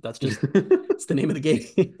 500. But that's just it's the name of the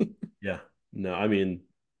game. Yeah, no, I mean,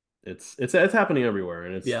 it's happening everywhere,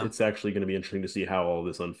 and it's actually going to be interesting to see how all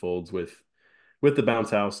this unfolds with the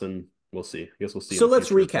bounce house, and we'll see. I guess we'll see. So let's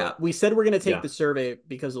recap. We said we're going to take the survey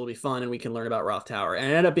because it'll be fun and we can learn about Roth Tower, and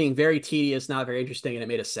it ended up being very tedious, not very interesting, and it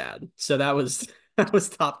made us sad. So that was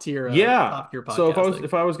top tier. Top tier podcasting. So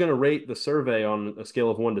if I was going to rate the survey on a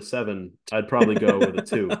scale of 1 to 7, I'd probably go with a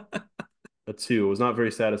 2. A 2. I was not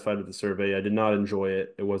very satisfied with the survey. I did not enjoy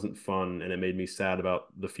it. It wasn't fun, and it made me sad about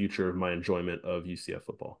the future of my enjoyment of UCF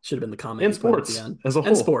football. Should have been the comment and sports at the end. as a whole.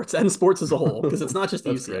 And sports as a whole, because it's not just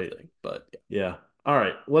the UCF thing. But yeah. All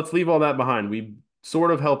right, let's leave all that behind. We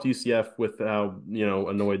sort of helped UCF with how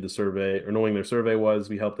annoying their survey was.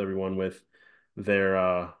 We helped everyone with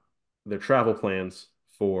their travel plans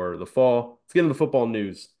for the fall. Let's get into the football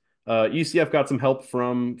news. UCF got some help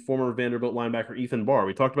from former Vanderbilt linebacker Ethan Barr.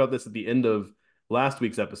 We talked about this at the end of last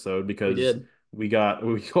week's episode because we called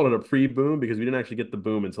it a pre-boom because we didn't actually get the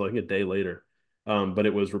boom until I think a day later. But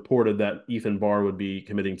it was reported that Ethan Barr would be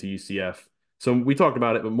committing to UCF. So we talked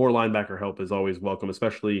about it, but more linebacker help is always welcome,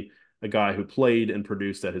 especially a guy who played and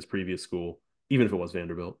produced at his previous school, even if it was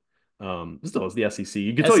Vanderbilt. Still, it's the SEC.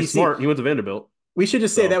 You can tell he's smart. He went to Vanderbilt. We should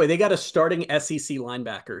just say it that way. They got a starting SEC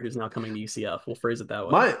linebacker who's now coming to UCF. We'll phrase it that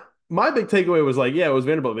way. My big takeaway was like, yeah, it was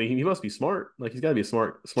Vanderbilt. He must be smart. Like he's got to be a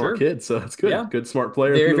smart kid. So that's good. Yeah. Good smart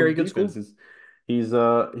player. Very, very good school.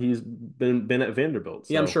 He's been at Vanderbilt.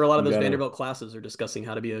 Yeah, I'm So sure a lot of you those gotta. Vanderbilt classes are discussing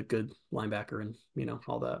how to be a good linebacker and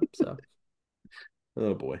all that. So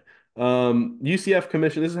Oh boy. UCF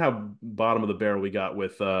commission. This is how bottom of the barrel we got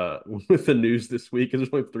with with the news this week. Because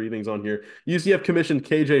there's only three things on here. UCF commissioned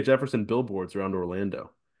KJ Jefferson billboards around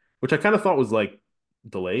Orlando, which I kind of thought was like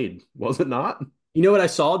delayed. Was it not? you know what I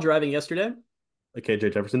saw driving yesterday? A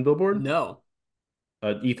KJ Jefferson billboard? No.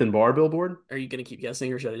 Ethan Barr billboard? Are you gonna keep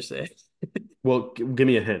guessing or should I just say it? Well, give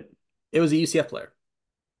me a hint. It was a UCF player.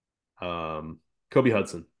 Kobe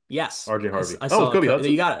Hudson, Yes, RJ Harvey. I Oh, it's saw. Kobe You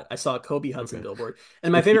Hudson. got it. I saw a Kobe Hudson Okay. billboard,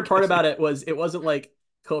 and my favorite part about it was it wasn't like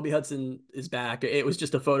Kobe Hudson is back. It was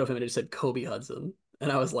just a photo of him, and it just said Kobe Hudson,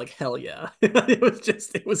 and I was like, hell yeah!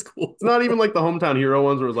 It was cool. It's not even like the hometown hero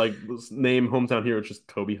ones where it's like name hometown hero. It's just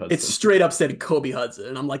Kobe Hudson. It's straight up said Kobe Hudson,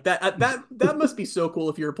 and I'm like that must be so cool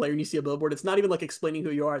if you're a player and you see a billboard. It's not even like explaining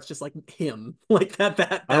who you are. It's just like him, like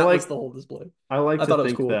that was the whole display. I like I to thought it was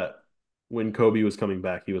think cool. that when Kobe was coming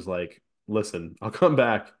back, he was like, "Listen, I'll come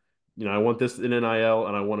back. I want this in NIL,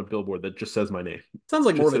 and I want a billboard that just says my name." Sounds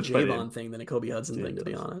like more of a Just says my name. Javon thing than a Kobe Hudson Yeah, thing, to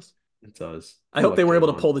be does. honest. It does. I hope like they were able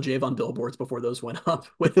to Javon. pull the Javon billboards before those went up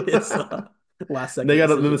with his last second. They got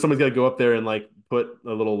decision. then someone's got to go up there and like put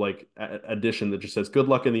a little like addition that just says "Good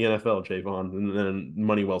luck in the NFL, Javon," and then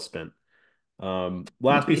money well spent.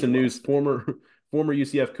 Last piece of news: former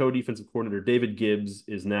UCF co-defensive coordinator David Gibbs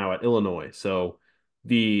is now at Illinois. So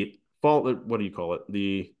the fall, what do you call it?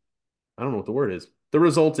 I don't know what the word is. The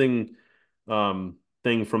resulting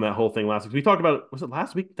thing from that whole thing last week. We talked about it, was it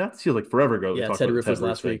last week? That feels like forever ago. We Yeah, talked Ted about Roof the was Ted Roof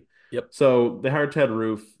last thing. week. Yep. So they hired Ted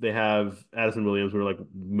Roof. They have Addison Williams. We were like,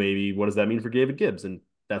 maybe what does that mean for David Gibbs? And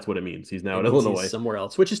that's what it means. He's now It at means Illinois. he's somewhere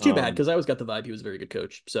else, which is too bad Um, because I always got the vibe he was a very good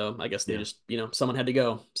coach. So I guess they Yeah. just, someone had to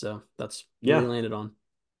go. So that's what Yeah. they landed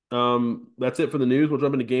on. That's it for the news. We'll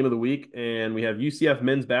jump into game of the week, and we have UCF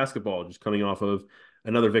men's basketball just coming off of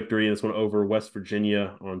another victory, and this one over West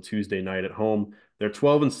Virginia on Tuesday night at home. They're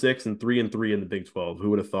 12-6 and 3-3 in the Big 12.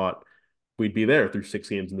 Who would have thought we'd be there through 6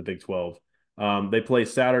 games in the Big 12? They play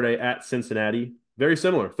Saturday at Cincinnati. Very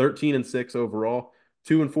similar, 13-6 overall,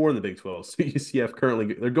 2-4 in the Big 12. So UCF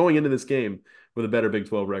currently they're going into this game with a better Big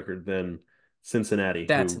 12 record than Cincinnati,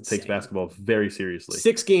 That's who insane. takes basketball very seriously.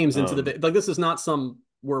 6 games into the big, like this is not some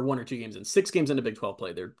we're 1 or 2 games in. 6 games into Big 12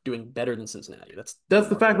 play, they're doing better than Cincinnati. That's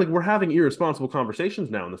the fact. Like we're having irresponsible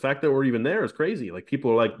conversations now, and the fact that we're even there is crazy. Like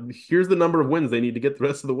people are like, here's the number of wins they need to get the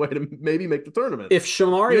rest of the way to maybe make the tournament. If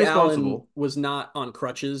Shamari Allen was not on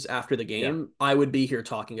crutches after the game, I would be here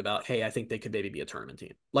talking about, hey, I think they could maybe be a tournament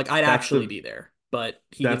team. Like I'd actually be there, but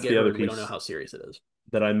he did get hurt, and we don't know how serious it is.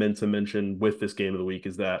 That I meant to mention with this game of the week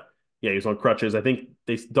is that he was on crutches. I think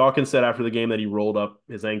Dawkins said after the game that he rolled up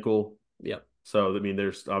his ankle. Yep. So I mean,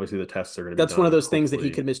 there's obviously the tests are going to be. That's one of those things that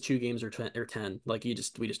he could miss 2 games or 10. Like we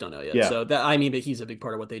just don't know yet. Yeah. So but he's a big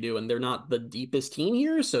part of what they do, and they're not the deepest team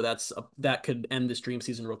here, so that could end this dream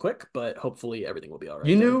season real quick. But hopefully everything will be all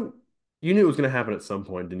right. You knew it was going to happen at some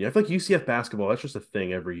point, didn't you? I feel like UCF basketball, that's just a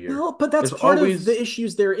thing every year. No, but that's part of the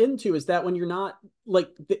issues they're into is that when you're not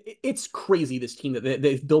like, it's crazy. This team that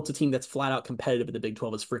they've built a team that's flat out competitive in the Big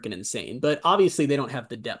 12 is freaking insane. But obviously they don't have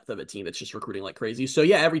the depth of a team that's just recruiting like crazy. So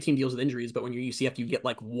yeah, every team deals with injuries, but when you're UCF, you get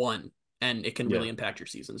like one and it can really impact your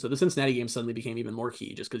season. So the Cincinnati game suddenly became even more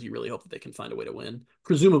key just because you really hope that they can find a way to win,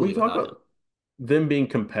 presumably. We talk about them being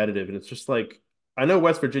competitive, and it's just like, I know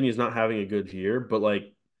West Virginia is not having a good year, but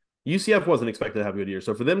like, UCF wasn't expected to have a good year.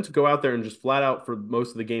 So for them to go out there and just flat out for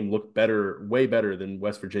most of the game look better, way better than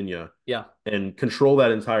West Virginia. Yeah. And control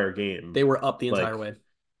that entire game. They were up the entire way.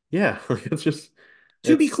 Yeah. It's just.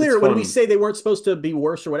 To be clear, when we say they weren't supposed to be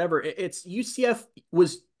worse or whatever, it's UCF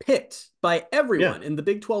was picked by everyone in the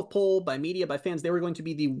Big 12 poll, by media, by fans. They were going to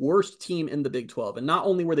be the worst team in the Big 12. And not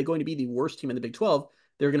only were they going to be the worst team in the Big 12,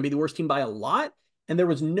 they were going to be the worst team by a lot. And there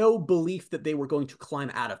was no belief that they were going to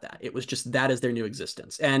climb out of that. It was just that as their new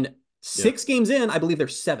existence. And 6 games in, I believe they're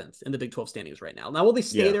 7th in the Big 12 standings right now. Now, will they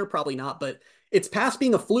stay there? Probably not, but it's past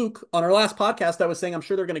being a fluke. On our last podcast, I was saying I'm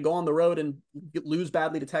sure they're going to go on the road and lose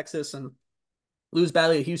badly to Texas and lose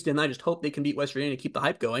badly to Houston. I just hope they can beat West Virginia to keep the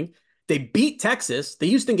hype going. They beat Texas. The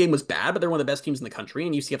Houston game was bad, but they're one of the best teams in the country,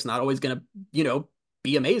 and UCF's not always going to,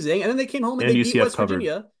 be amazing. And then they came home and they beat West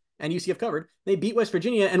Virginia. And UCF covered. They beat West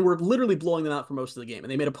Virginia and were literally blowing them out for most of the game.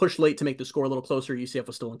 And they made a push late to make the score a little closer. UCF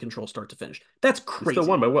was still in control start to finish. That's crazy. Still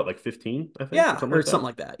won by what, like 15, I think? Yeah, or something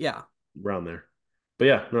like that. Yeah. Around there. But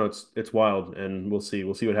yeah, no, it's wild. And we'll see.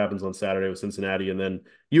 We'll see what happens on Saturday with Cincinnati. And then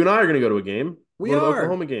you and I are going to go to a game. We are. The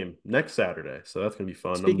Oklahoma game next Saturday. So that's going to be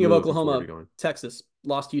fun. Speaking of Oklahoma, Texas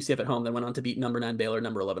lost to UCF at home, then went on to beat number 9 Baylor,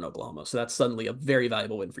 number 11 Oklahoma. So that's suddenly a very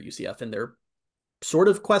valuable win for UCF and their sort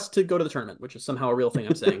of quest to go to the tournament, which is somehow a real thing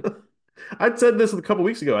I'm saying. I said this a couple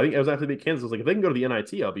weeks ago. I think I was after the Kansas. I was like, if they can go to the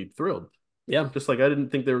NIT, I'll be thrilled. Yeah. Just like I didn't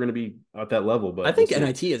think they were going to be at that level, I but we'll think see.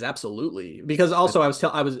 NIT is absolutely, because also I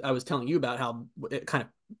was telling you about how it kind of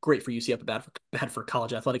great for UCF, but bad for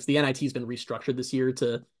college athletics. The NIT has been restructured this year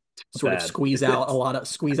to sort of Bad. squeeze out a lot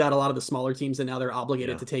of the smaller teams, and now they're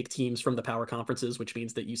obligated to take teams from the power conferences, which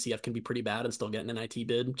means that UCF can be pretty bad and still get an NIT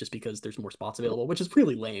bid just because there's more spots available, which is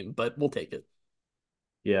really lame, but we'll take it.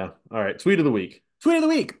 Yeah. All right. Tweet of the week. Tweet of the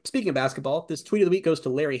week. Speaking of basketball, this tweet of the week goes to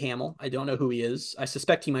Larry Hamill. I don't know who he is. I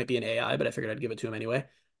suspect he might be an AI, but I figured I'd give it to him anyway.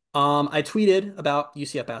 I tweeted about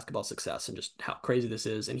UCF basketball success and just how crazy this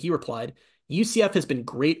is, and he replied, UCF has been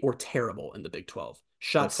great or terrible in the Big 12.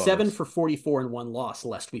 Shot 7 for 44 and 1 loss,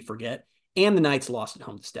 lest we forget, and the Knights lost at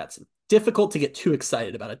home to Stetson. Difficult to get too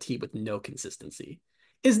excited about a team with no consistency.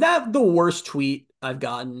 Is that the worst tweet I've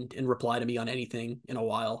gotten in reply to me on anything in a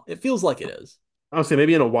while? It feels like it is. I would say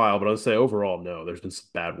maybe in a while, but I would say overall, no. There's been some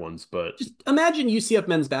bad ones, but just imagine UCF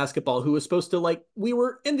men's basketball, who was supposed to, like, we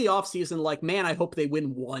were in the offseason like, man, I hope they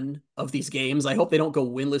win one of these games. I hope they don't go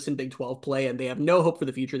winless in Big 12 play, and they have no hope for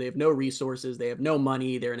the future. They have no resources. They have no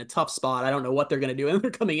money. They're in a tough spot. I don't know what they're going to do. And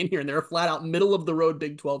they're coming in here and they're a flat out middle of the road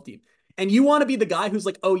Big 12 team. And you want to be the guy who's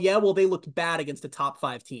like, oh yeah, well, they looked bad against a top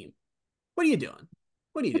 5 team. What are you doing?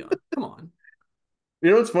 What are you doing? Come on. You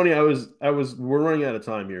know what's funny? We're running out of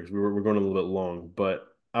time here because we're going a little bit long, but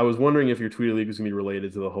I was wondering if your tweet of the week was going to be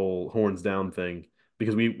related to the whole horns down thing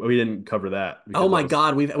because we didn't cover that. Oh my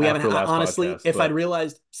God, we haven't honestly. Podcast, if I'd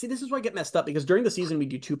realized, see, this is where I get messed up because during the season we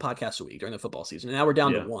do 2 podcasts a week during the football season, and now we're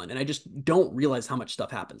down to 1, and I just don't realize how much stuff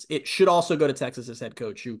happens. It should also go to Texas's head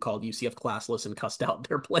coach who called UCF classless and cussed out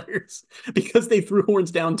their players because they threw horns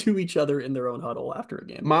down to each other in their own huddle after a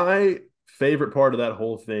game. My favorite part of that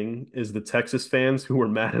whole thing is the Texas fans who were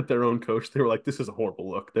mad at their own coach. They were like, "This is a horrible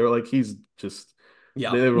look." They were like, "He's just."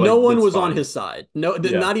 Yeah, no one was on his side. No,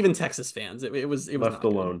 not even Texas fans. It was left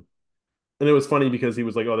alone. And it was funny because he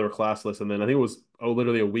was like, "Oh, they were classless," and then I think it was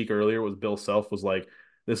literally a week earlier. It was Bill Self was like,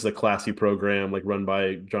 "This is a classy program, like run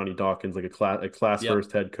by Johnny Dawkins, like a class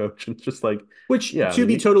first head coach," and just like, to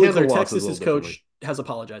be totally clear, Texas's coach has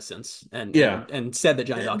apologized since and said that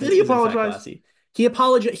Johnny Dawkins did he apologize? Classy. He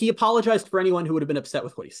apologized for anyone who would have been upset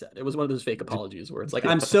with what he said. It was one of those fake apologies where it's like,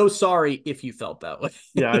 I'm so sorry if you felt that way.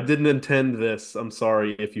 Yeah, I didn't intend this. I'm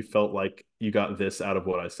sorry if you felt like you got this out of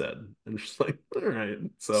what I said. And it's just like, all right.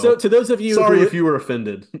 So to those of you, if you were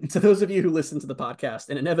offended. To those of you who listened to the podcast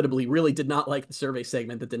and inevitably really did not like the survey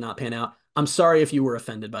segment that did not pan out, I'm sorry if you were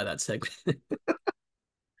offended by that segment.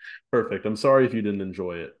 Perfect. I'm sorry if you didn't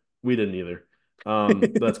enjoy it. We didn't either.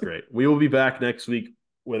 That's great. We will be back next week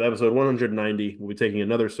with episode 190. We'll be taking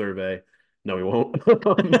another survey. No, we won't.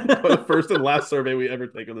 The first and last survey we ever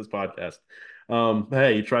take on this podcast.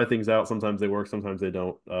 Hey, you try things out. Sometimes they work, sometimes they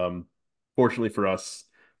don't. Fortunately for us,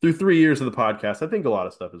 through 3 years of the podcast, I think a lot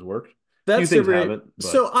of stuff has worked. That's super. Haven't,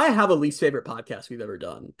 so I have a least favorite podcast we've ever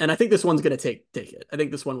done, and I think this one's going to take it. I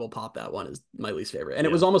think this one will pop. That one is my least favorite, and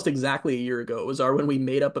it was almost exactly a year ago. It was when we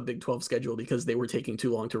made up a Big 12 schedule because they were taking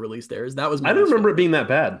too long to release theirs. That was. I don't remember it being that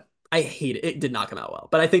bad. I hate it. It did not come out well,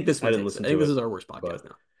 but I think this one. I think this is our worst podcast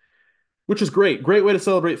now. Which is great. Great way to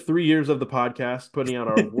celebrate 3 years of the podcast, putting out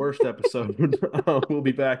our worst episode. We'll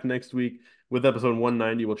be back next week with episode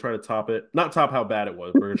 190. We'll try to top it. Not top how bad it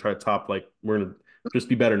was. We're going to try to top, we're going to just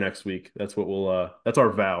be better next week. That's what that's our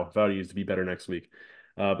vow to use, to be better next week.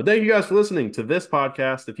 But thank you guys for listening to this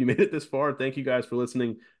podcast. If you made it this far, thank you guys for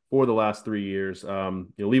listening for the last 3 years.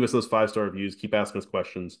 Leave us those 5-star reviews. Keep asking us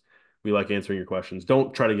questions. We like answering your questions.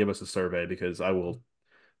 Don't try to give us a survey because I'll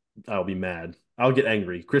be mad. I'll get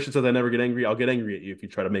angry. Christian says I never get angry. I'll get angry at you if you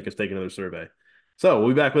try to make us take another survey. So we'll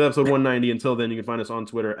be back with episode 190. Until then, you can find us on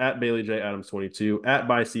Twitter at BaileyJAdams22, at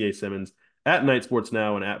 @ByCASimmons, at Night Sports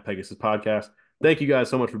Now, and at Pegasus Podcast. Thank you guys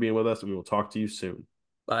so much for being with us, and we will talk to you soon.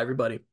 Bye, everybody.